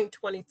behind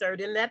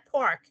 23rd in that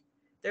park,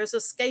 there's a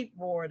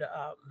skateboard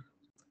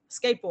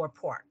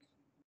park.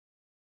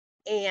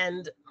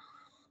 And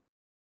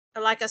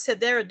like I said,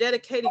 they're a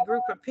dedicated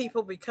group of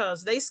people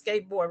because they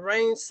skateboard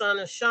rain, sun,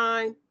 and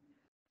shine.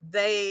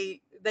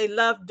 They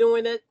love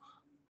doing it.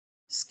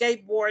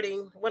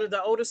 Skateboarding, one of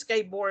the older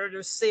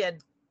skateboarders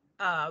said,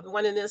 the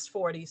one in his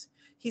 40s,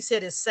 he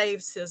said it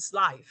saves his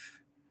life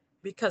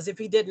because if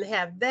he didn't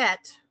have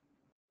that,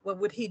 what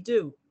would he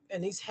do?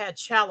 And he's had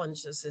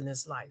challenges in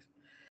his life.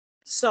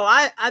 So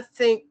I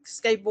think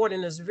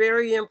skateboarding is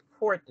very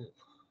important.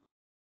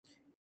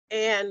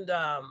 And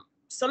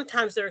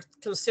sometimes they're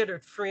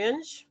considered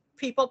fringe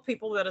people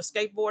that are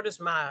skateboarders.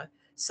 My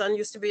son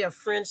used to be a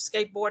fringe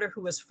skateboarder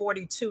who is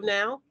 42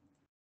 now.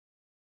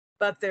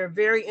 But they're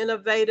very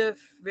innovative,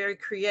 very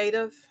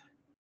creative.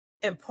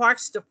 And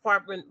Parks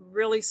Department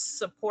really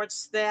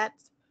supports that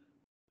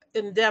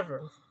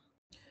endeavor.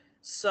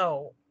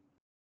 So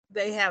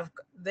they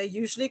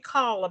usually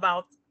call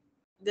about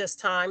this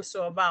time.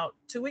 So about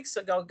 2 weeks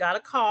ago, got a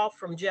call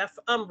from Jeff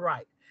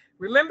Umbright.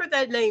 Remember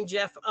that name,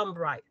 Jeff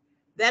Umbright.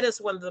 That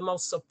is one of the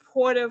most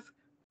supportive,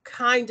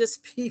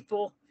 kindest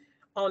people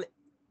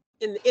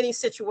in any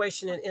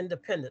situation in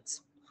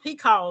Independence. He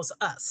calls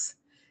us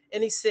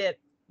and he said,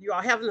 "You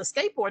are having a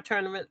skateboard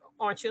tournament,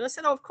 aren't you?" And I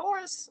said, "Oh, of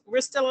course, we're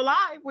still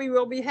alive. We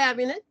will be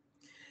having it."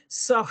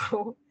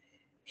 So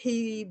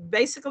he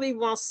basically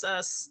wants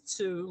us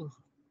to,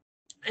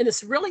 and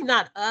it's really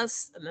not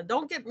us, and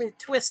don't get me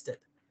twisted.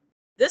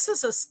 This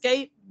is a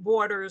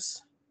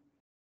skateboarders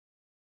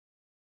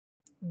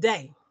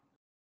day.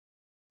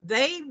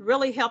 They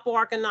really help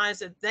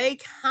organize it. They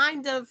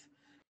kind of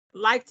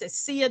like to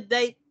see a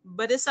date,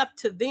 but it's up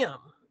to them.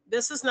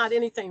 This is not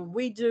anything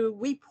we do.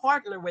 We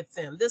partner with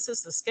them. This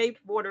is the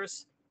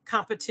skateboarders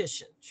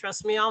competition.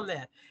 Trust me on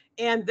that.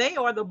 And they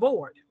are the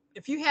board.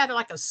 If you had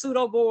like a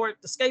pseudo board,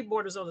 the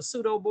skateboarders are the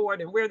pseudo board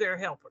and we're their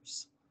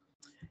helpers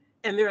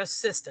and their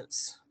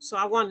assistants. So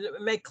I wanted to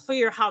make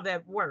clear how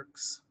that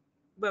works.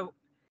 But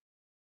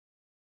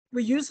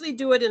we usually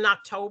do it in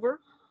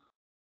October.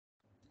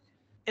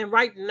 And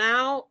right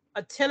now,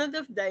 a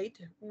tentative date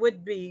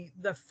would be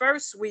the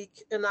first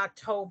week in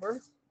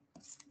October,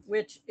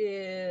 which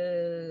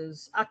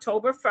is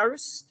October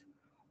 1st,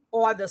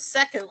 or the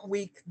second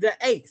week, the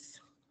 8th.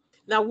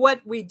 Now,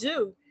 what we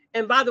do,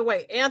 and by the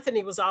way,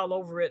 Anthony was all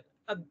over it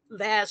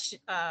last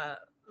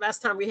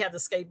time we had the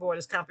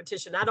skateboarders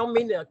competition. I don't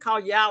mean to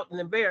call you out and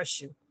embarrass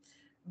you,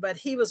 but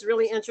he was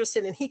really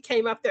interested and he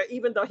came up there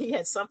even though he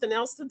had something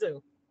else to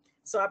do.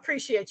 So I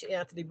appreciate you,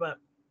 Anthony, but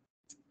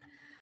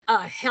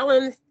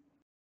Helen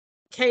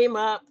came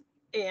up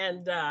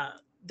and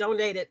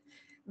donated.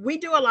 We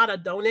do a lot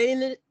of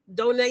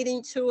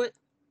donating to it,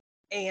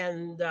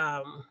 and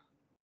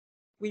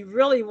we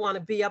really want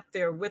to be up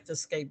there with the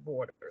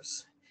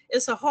skateboarders.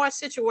 It's a hard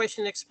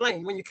situation to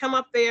explain. When you come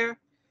up there,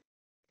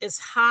 it's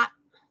hot.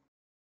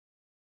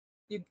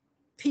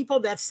 People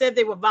that said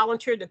they were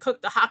volunteered to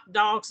cook the hot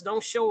dogs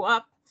don't show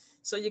up,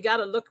 so you got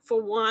to look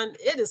for one.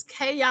 It is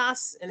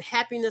chaos and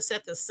happiness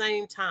at the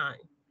same time.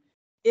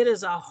 It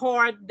is a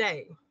hard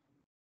day.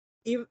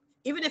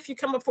 Even if you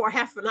come up for a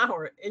half an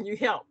hour and you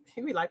help,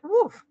 you'd be like,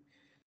 "Woo,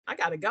 I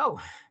got to go."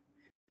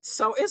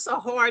 So it's a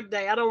hard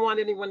day. I don't want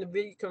anyone to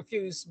be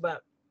confused,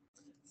 but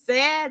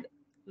Thad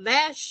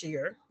last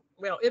year,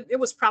 well, it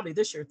was probably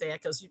this year, Thad,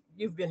 because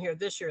you've been here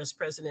this year as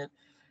president,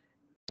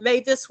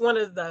 made this one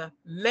of the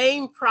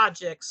main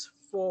projects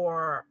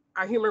for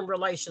our human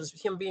relations,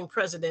 him being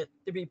president,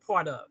 to be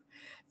part of.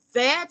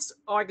 Thad's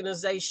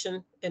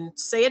organization, and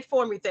say it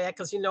for me, Thad,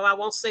 because you know I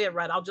won't say it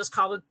right. I'll just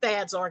call it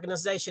Thad's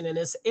organization, and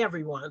it's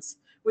everyone's.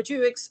 Would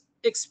you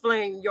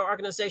explain your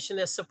organization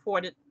that's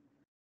supported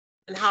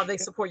and how they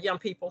support young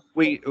people?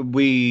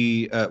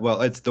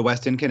 Well, it's the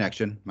West End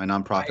Connection, my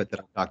nonprofit Right. that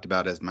I talked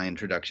about as my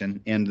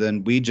introduction, and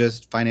then we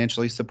just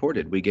financially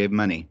supported. We gave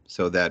money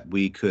so that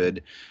we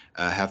could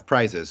have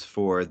prizes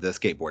for the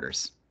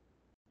skateboarders.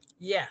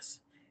 Yes,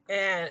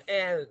 and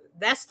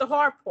that's the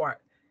hard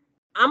part.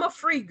 I'm a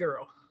free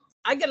girl.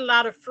 I get a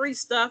lot of free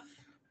stuff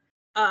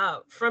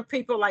from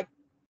people, like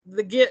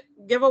the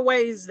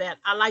giveaways that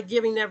I like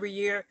giving every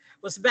year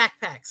was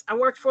backpacks. I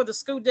worked for the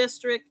school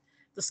district.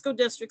 The school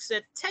district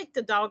said, "Take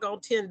the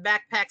doggone 10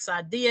 backpacks."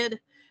 I did,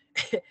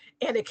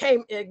 and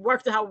it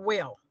worked out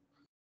well.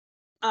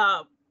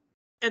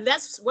 And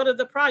that's one of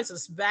the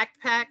prizes,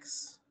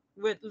 backpacks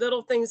with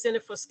little things in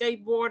it for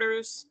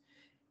skateboarders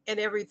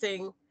and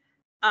everything.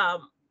 I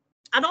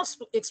don't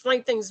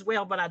explain things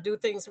well, but I do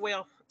things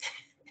well,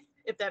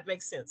 if that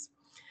makes sense.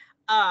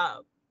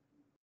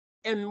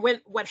 And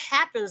what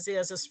happens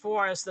is, as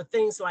far as the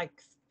things like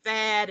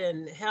Thad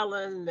and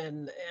Helen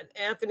and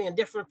Anthony and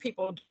different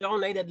people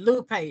donated,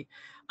 Lupe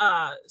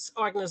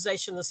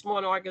organization, the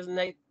Smart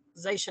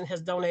Organization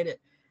has donated.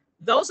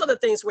 Those are the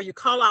things where you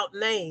call out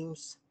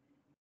names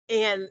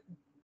and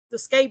the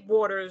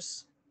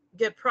skateboarders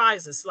get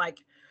prizes. Like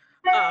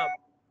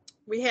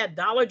we had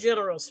Dollar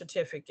General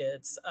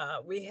certificates.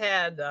 We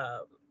had,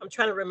 I'm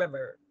trying to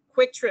remember,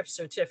 Quick Trip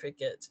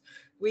certificates.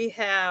 We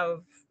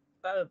have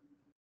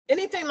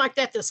anything like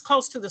that that's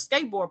close to the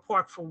skateboard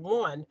park for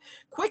one.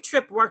 Quick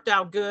Trip worked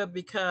out good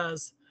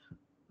because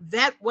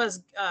that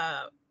was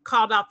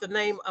called out the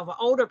name of an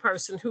older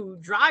person who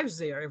drives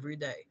there every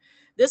day.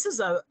 This is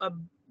a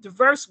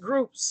diverse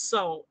group,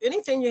 so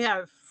anything you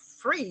have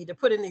free to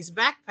put in these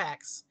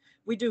backpacks,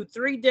 we do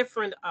 3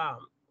 different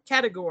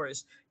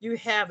categories. You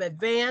have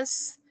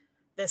advanced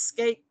that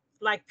skate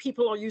like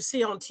people you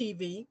see on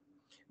TV.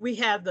 We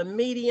have the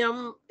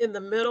medium in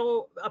the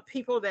middle of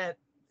people that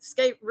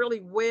skate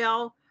really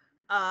well.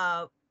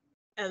 And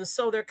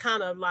so they're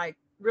kind of like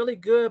really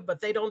good,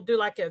 but they don't do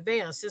like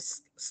advanced.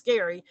 It's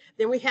scary.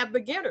 Then we have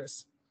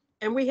beginners,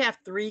 and we have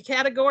 3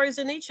 categories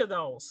in each of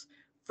those: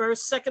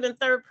 first, second, and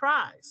third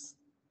prize.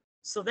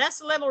 So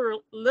that's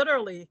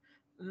literally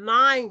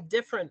 9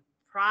 different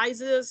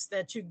prizes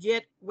that you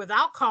get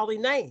without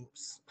calling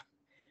names.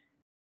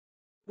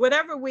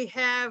 Whatever we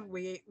have,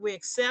 we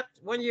accept.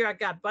 One year I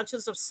got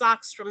bunches of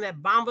socks from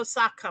that Bomba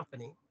sock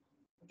company.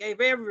 Gave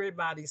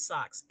everybody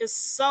socks. It's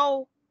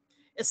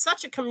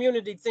such a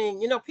community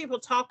thing. You know, people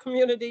talk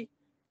community,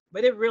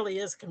 but it really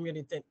is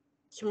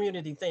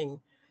community thing.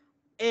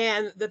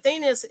 And the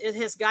thing is, it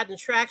has gotten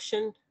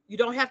traction. You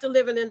don't have to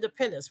live in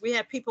Independence. We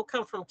had people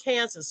come from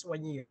Kansas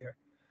one year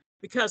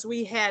because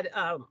we had,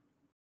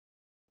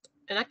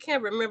 and I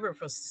can't remember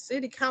if a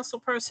city council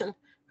person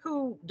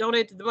who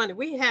donated the money.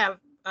 We have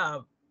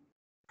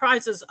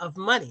prizes of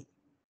money,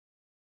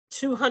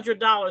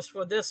 $200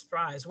 for this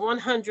prize,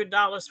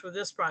 $100 for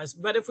this prize.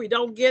 But if we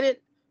don't get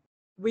it,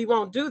 we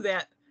won't do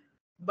that.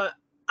 But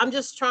I'm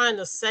just trying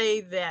to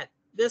say that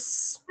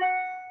this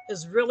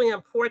is really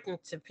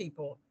important to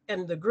people,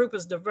 and the group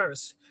is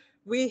diverse.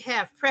 We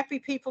have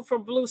preppy people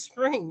from Blue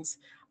Springs.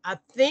 I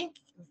think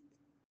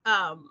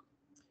and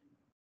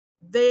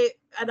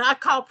I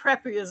call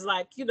preppy as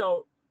like, you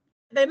know,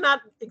 they're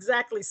not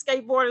exactly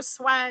skateboarders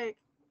swag,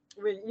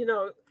 you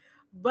know,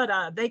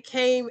 but they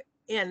came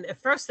in. At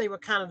first they were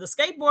kind of, the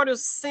skateboarders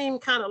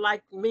seemed kind of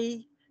like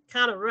me,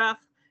 kind of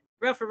rough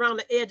around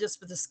the edges,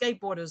 but the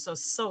skateboarders are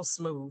so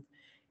smooth.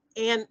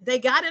 And they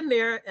got in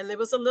there, and there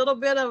was a little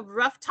bit of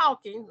rough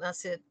talking. I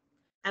said,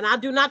 and I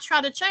do not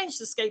try to change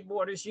the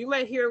skateboarders. You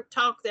may hear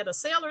talk that a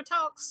sailor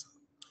talks,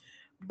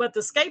 but the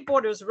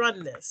skateboarders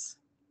run this.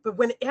 But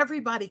when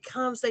everybody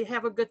comes, they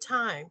have a good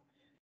time.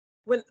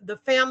 When the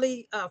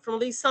family from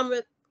Lee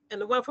Summit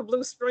and the one from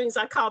Blue Springs,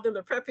 I called them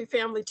the preppy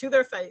family to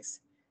their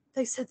face.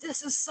 They said,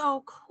 this is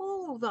so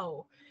cool,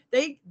 though.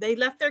 They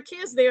left their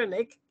kids there, and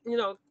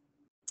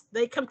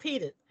they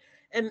competed.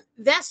 And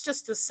that's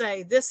just to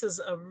say, this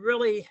is a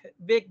really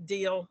big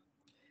deal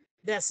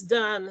that's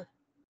done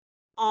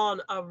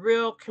on a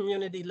real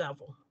community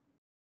level.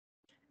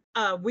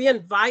 We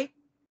invite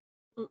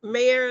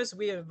mayors,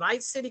 we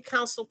invite city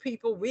council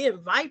people, we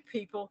invite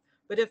people,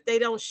 but if they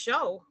don't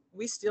show,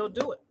 we still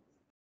do it.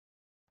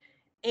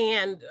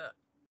 And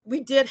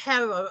we did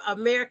have a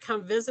mayor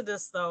come visit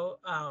us, though.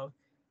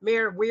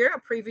 Mayor Weir, a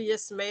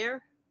previous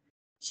mayor,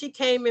 she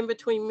came in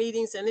between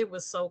meetings, and it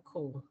was so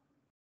cool.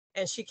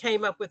 And she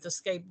came up with the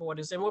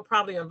skateboarders, and we'll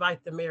probably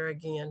invite the mayor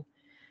again.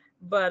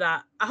 But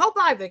I hope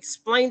I've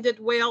explained it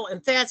well,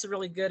 and Thad's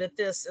really good at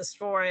this as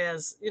far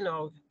as, you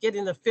know,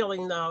 getting the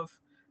feeling of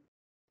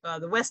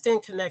the West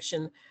End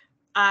connection.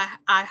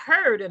 I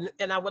heard,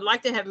 and I would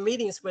like to have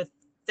meetings with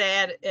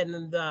Thad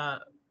and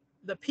the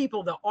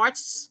people, the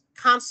Arts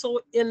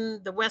Council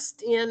in the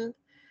West End.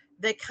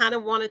 They kind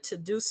of wanted to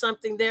do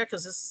something there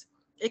because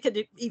it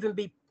could even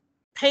be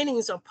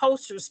paintings or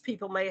posters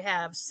people may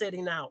have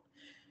sitting out.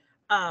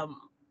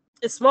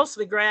 It's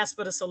mostly grass,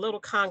 but it's a little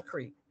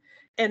concrete.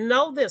 And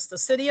know this, the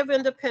City of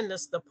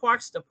Independence, the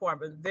Parks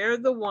Department, they're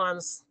the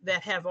ones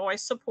that have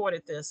always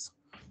supported this.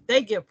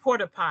 They give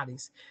porta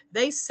potties.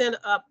 They send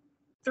up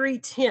 3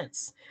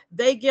 tents.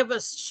 They give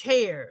us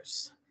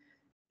chairs.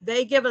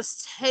 They give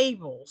us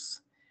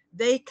tables.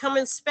 They come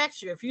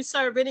inspect you. If you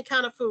serve any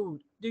kind of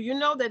food, do you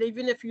know that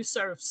even if you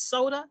serve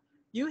soda,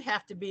 you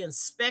have to be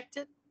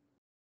inspected?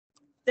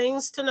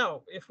 Things to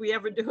know if we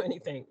ever do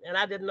anything. And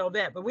I didn't know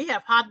that, but we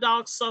have hot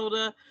dog,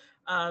 soda.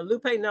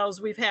 Lupe knows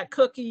we've had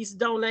cookies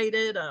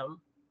donated.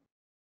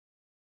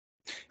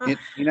 If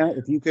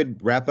you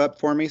could wrap up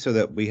for me so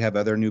that we have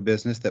other new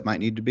business that might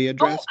need to be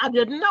addressed. Oh, I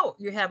didn't know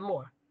you have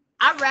more.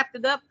 I wrapped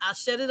it up. I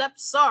shut it up.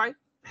 Sorry.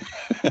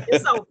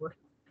 It's over.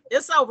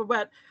 It's over.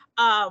 But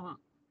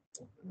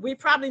we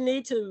probably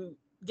need to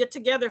get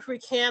together if we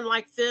can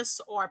like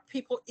this, or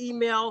people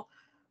email,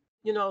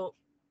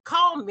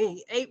 call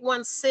me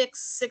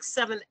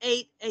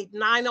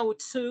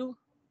 816-678-8902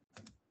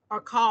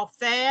 or call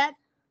Thad,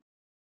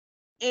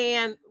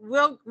 and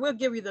we'll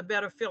give you the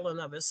better feeling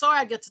of it. Sorry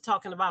I get to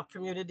talking about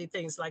community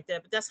things like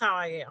that, but that's how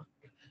I am.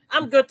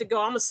 I'm good to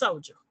go. I'm a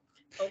soldier.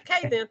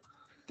 Okay then.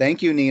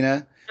 Thank you,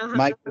 Nina.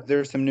 Mike, is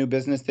there some new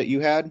business that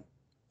you had?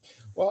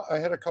 Well, I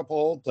had a couple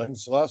old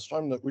things. Last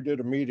time that we did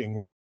a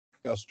meeting,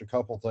 discussed a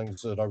couple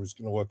things that I was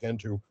going to look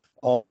into.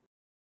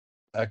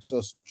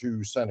 Access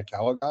to Santa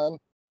Calagon.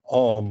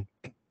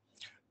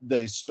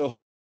 They still,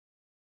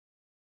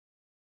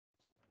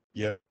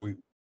 we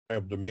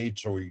able to meet,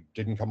 so we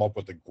didn't come up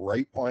with a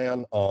great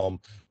plan.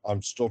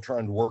 I'm still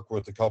trying to work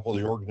with a couple of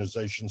the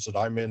organizations that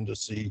I'm in to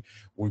see.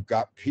 We've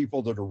got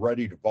people that are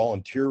ready to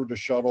volunteer to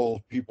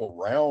shuttle people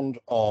around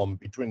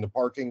between the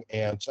parking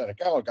and Santa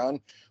Calagon.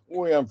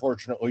 We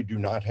unfortunately do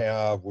not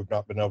have, we've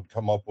not been able to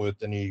come up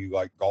with any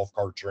like golf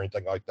carts or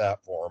anything like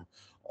that for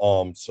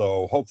them.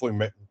 So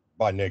hopefully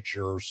by next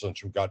year,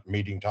 since we've got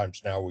meeting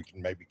times now, we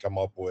can maybe come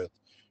up with,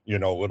 a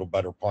little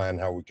better plan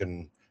how we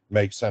can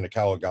make Santa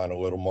Calagon a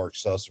little more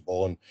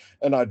accessible.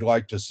 And I'd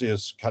like to see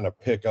us kind of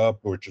pick up,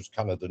 which is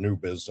kind of the new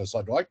business.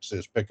 I'd like to see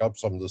us pick up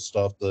some of the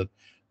stuff that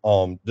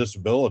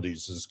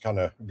disabilities has kind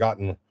of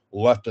gotten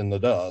left in the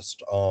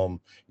dust.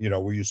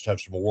 We used to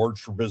have some awards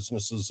for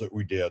businesses that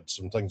we did,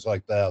 some things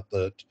like that,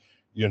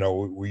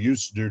 we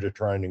used to do to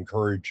try and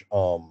encourage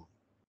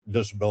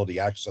disability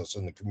access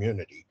in the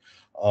community,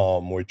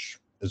 which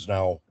is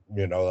now,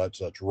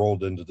 that's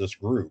rolled into this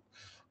group.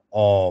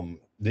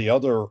 The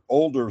other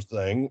older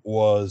thing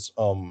was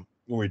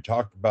we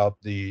talked about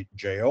the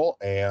jail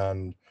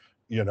and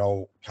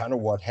kind of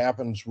what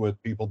happens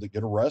with people that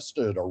get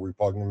arrested. Are we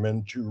plugging them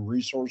into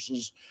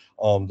resources?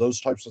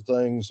 Those types of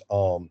things.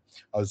 I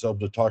was able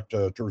to talk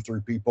to 2 or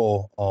 3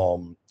 people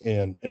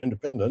in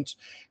Independence,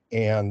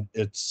 and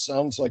it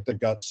sounds like they've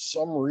got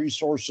some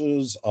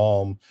resources.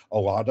 A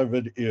lot of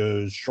it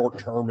is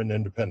short-term in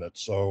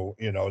Independence, so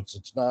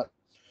it's not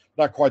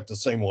quite the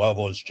same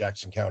level as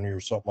Jackson County or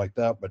something like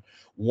that. But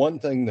one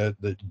thing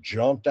that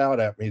jumped out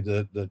at me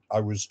that I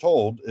was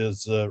told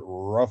is that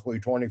roughly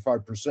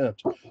 25%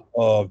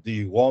 of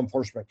the law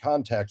enforcement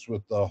contacts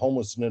with the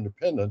homeless and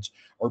independents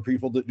are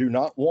people that do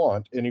not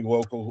want any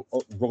local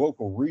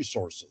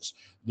resources.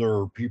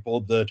 They're people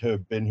that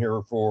have been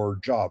here for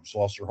jobs,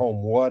 lost their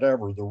home,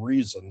 whatever the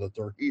reason that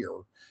they're here.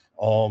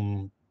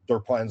 Their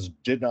plans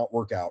did not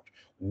work out.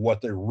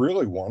 What they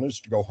really want is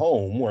to go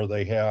home where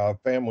they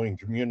have family and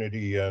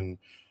community and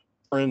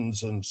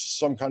friends and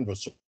some kind of a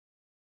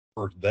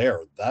support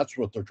there. That's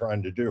what they're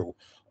trying to do.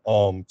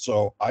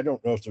 So I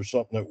don't know if there's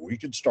something that we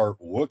could start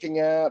looking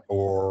at,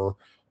 or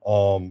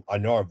I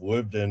know I've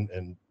lived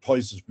in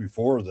places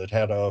before that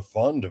had a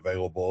fund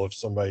available. If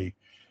somebody,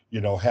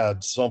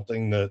 had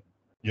something that,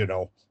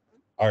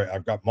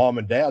 I've got mom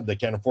and dad, they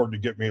can't afford to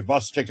get me a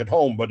bus ticket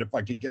home, but if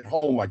I could get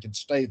home, I could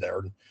stay there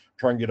and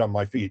try and get on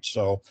my feet.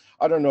 So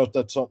I don't know if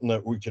that's something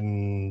that we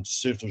can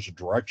see if there's a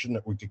direction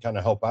that we could kind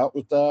of help out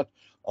with that.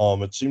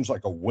 It seems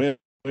like a win-win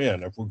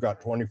if we've got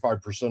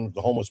 25% of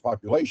the homeless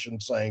population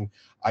saying,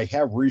 I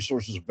have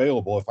resources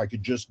available if I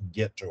could just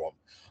get to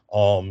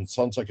them.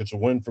 Sounds like it's a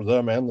win for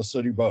them and the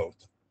city both.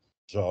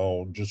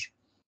 So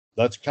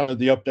that's kind of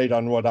the update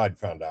on what I'd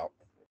found out.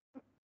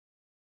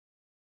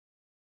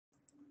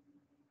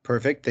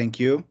 Perfect. Thank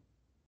you.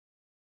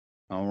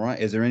 All right.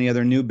 Is there any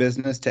other new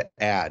business to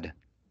add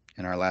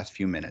in our last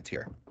few minutes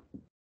here?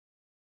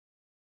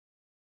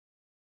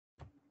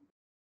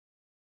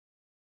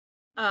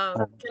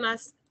 Can I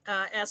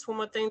ask one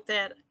more thing,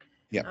 Thad?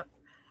 Yeah.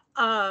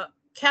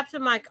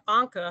 Captain Mike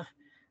Anka,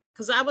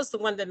 because I was the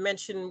one that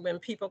mentioned when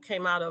people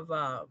came out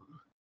of,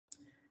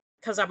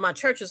 because my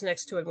church is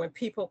next to it, when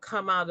people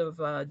come out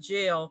of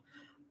jail,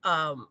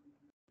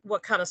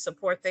 what kind of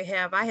support they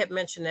have. I had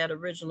mentioned that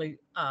originally.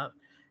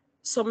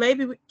 So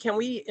maybe can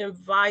we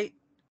invite,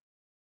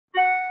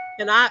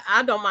 and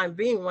I don't mind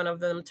being one of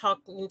them,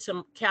 talking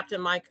to Captain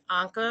Mike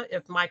Anka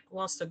if Mike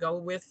wants to go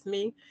with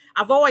me.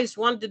 I've always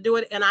wanted to do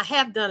it, and I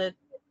have done it,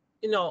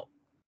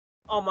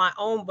 on my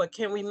own, but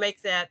can we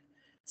make that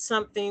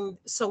something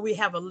so we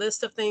have a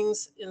list of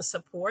things in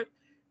support?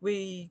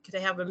 We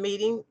could have a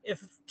meeting.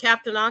 If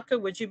Captain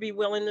Anka, would you be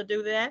willing to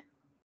do that?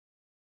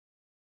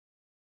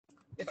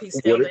 If he's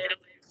still there.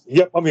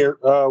 Yep, I'm here.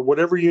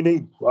 Whatever you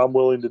need, I'm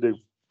willing to do.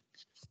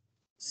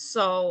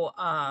 So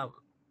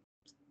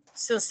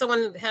since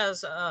someone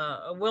has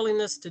a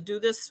willingness to do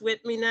this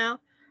with me now,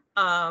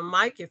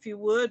 Mike, if you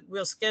would,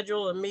 we'll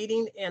schedule a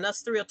meeting and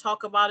us 3 will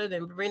talk about it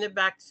and bring it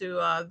back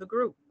to the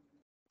group,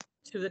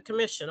 to the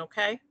commission,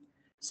 okay?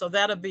 So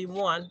that'll be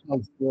one.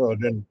 Sounds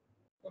good. And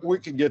we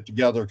can get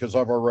together because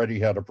I've already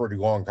had a pretty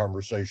long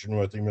conversation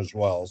with him as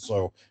well.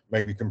 So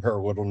maybe compare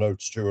little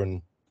notes too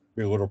and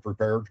be a little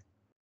prepared.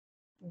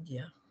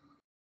 Yeah.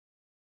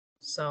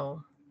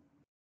 So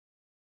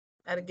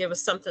that'll give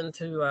us something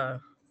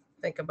to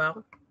think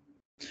about.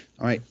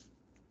 All right.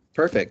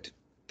 Perfect.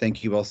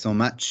 Thank you all so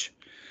much.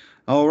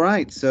 All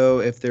right. So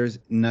if there's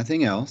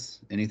nothing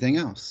else, anything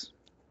else?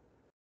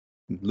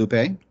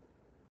 Lupe?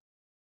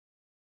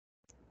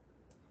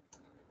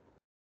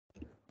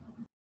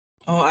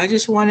 Oh, I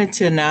just wanted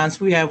to announce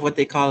we have what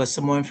they call a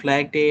Samoan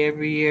Flag Day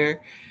every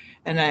year.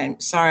 And I'm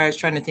sorry, I was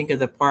trying to think of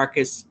the park.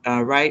 It's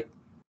right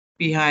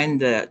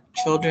behind the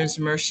Children's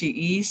Mercy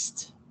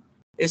East.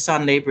 It's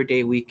on Labor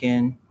Day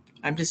weekend.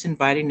 I'm just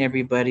inviting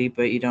everybody,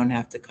 but you don't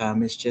have to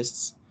come. It's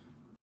just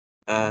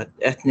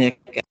ethnic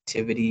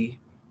activity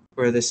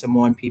for the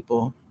Samoan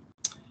people.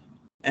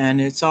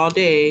 And it's all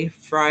day,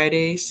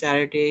 Friday,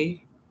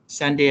 Saturday,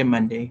 Sunday, and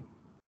Monday.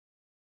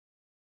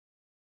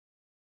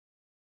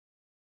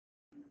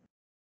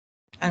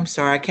 I'm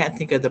sorry, I can't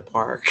think of the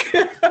park.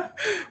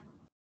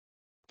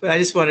 But I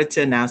just wanted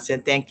to announce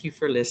it. Thank you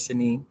for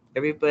listening.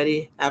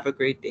 Everybody, have a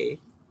great day.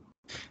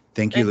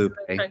 Thank you, Lupe.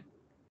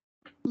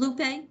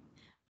 Lupe,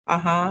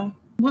 Uh-huh.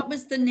 what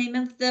was the name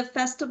of the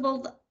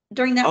festival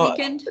during that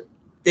weekend?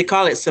 They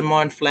call it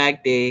Samoan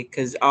Flag Day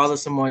because all the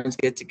Samoans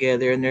get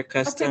together and their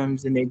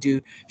customs and they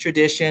do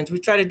traditions. We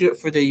try to do it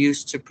for the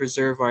youth to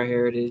preserve our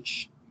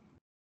heritage.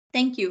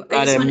 Thank you. A lot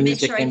I just of want to make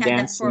music sure I and had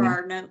that for dancing.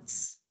 our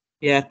notes.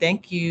 Yeah,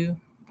 thank you.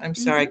 I'm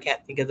sorry I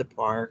can't think of the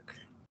park.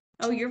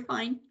 Oh, you're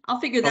fine. I'll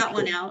figure that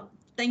one out.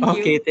 Thank you.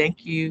 Okay,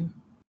 thank you.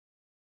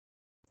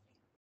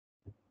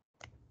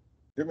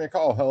 Give me a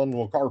call, Helen.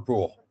 We'll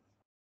carpool.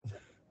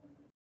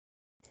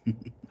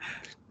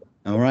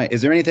 All right.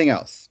 Is there anything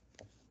else?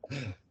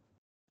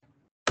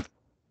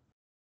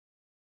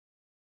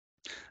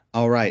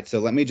 All right. So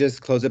let me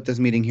just close up this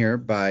meeting here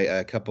by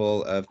a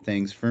couple of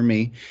things for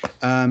me.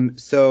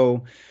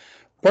 So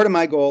part of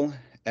my goal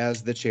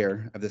as the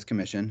chair of this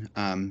commission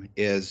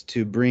is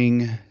to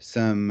bring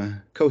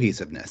some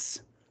cohesiveness.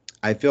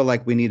 I feel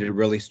like we need to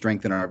really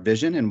strengthen our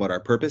vision and what our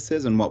purpose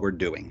is and what we're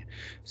doing.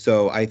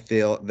 So I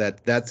feel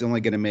that that's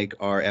only going to make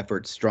our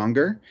efforts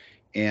stronger.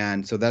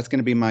 And so that's going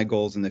to be my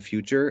goals in the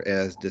future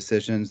as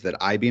decisions that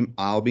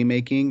I'll be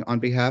making on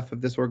behalf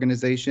of this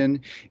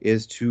organization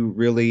is to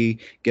really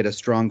get a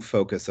strong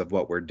focus of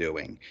what we're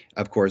doing.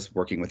 Of course,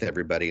 working with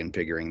everybody and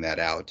figuring that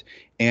out.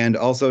 And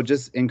also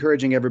just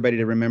encouraging everybody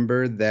to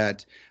remember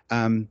that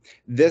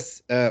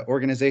this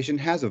organization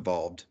has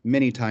evolved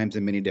many times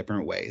in many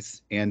different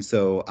ways. And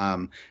so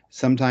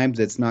sometimes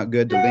it's not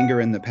good to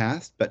linger in the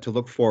past, but to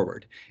look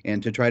forward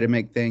and to try to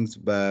make things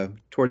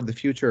toward the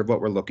future of what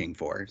we're looking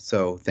for.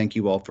 So thank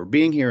you all for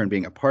being here and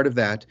being a part of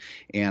that.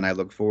 And I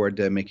look forward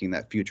to making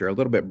that future a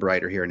little bit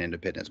brighter here in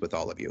Independence with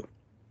all of you.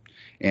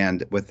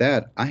 And with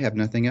that, I have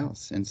nothing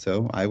else. And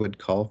so I would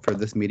call for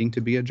this meeting to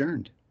be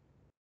adjourned.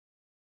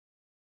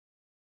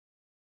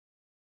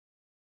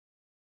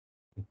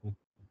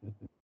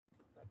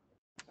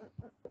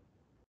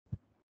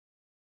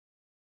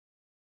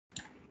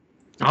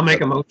 I'll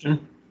make a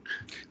motion.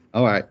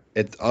 All right.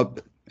 It's up.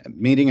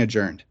 Meeting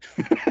adjourned.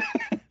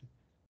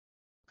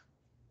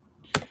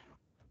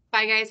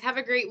 Bye, guys. Have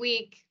a great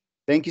week.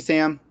 Thank you,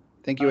 Sam.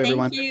 Thank you,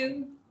 everyone. Thank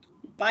you.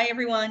 Bye,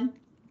 everyone.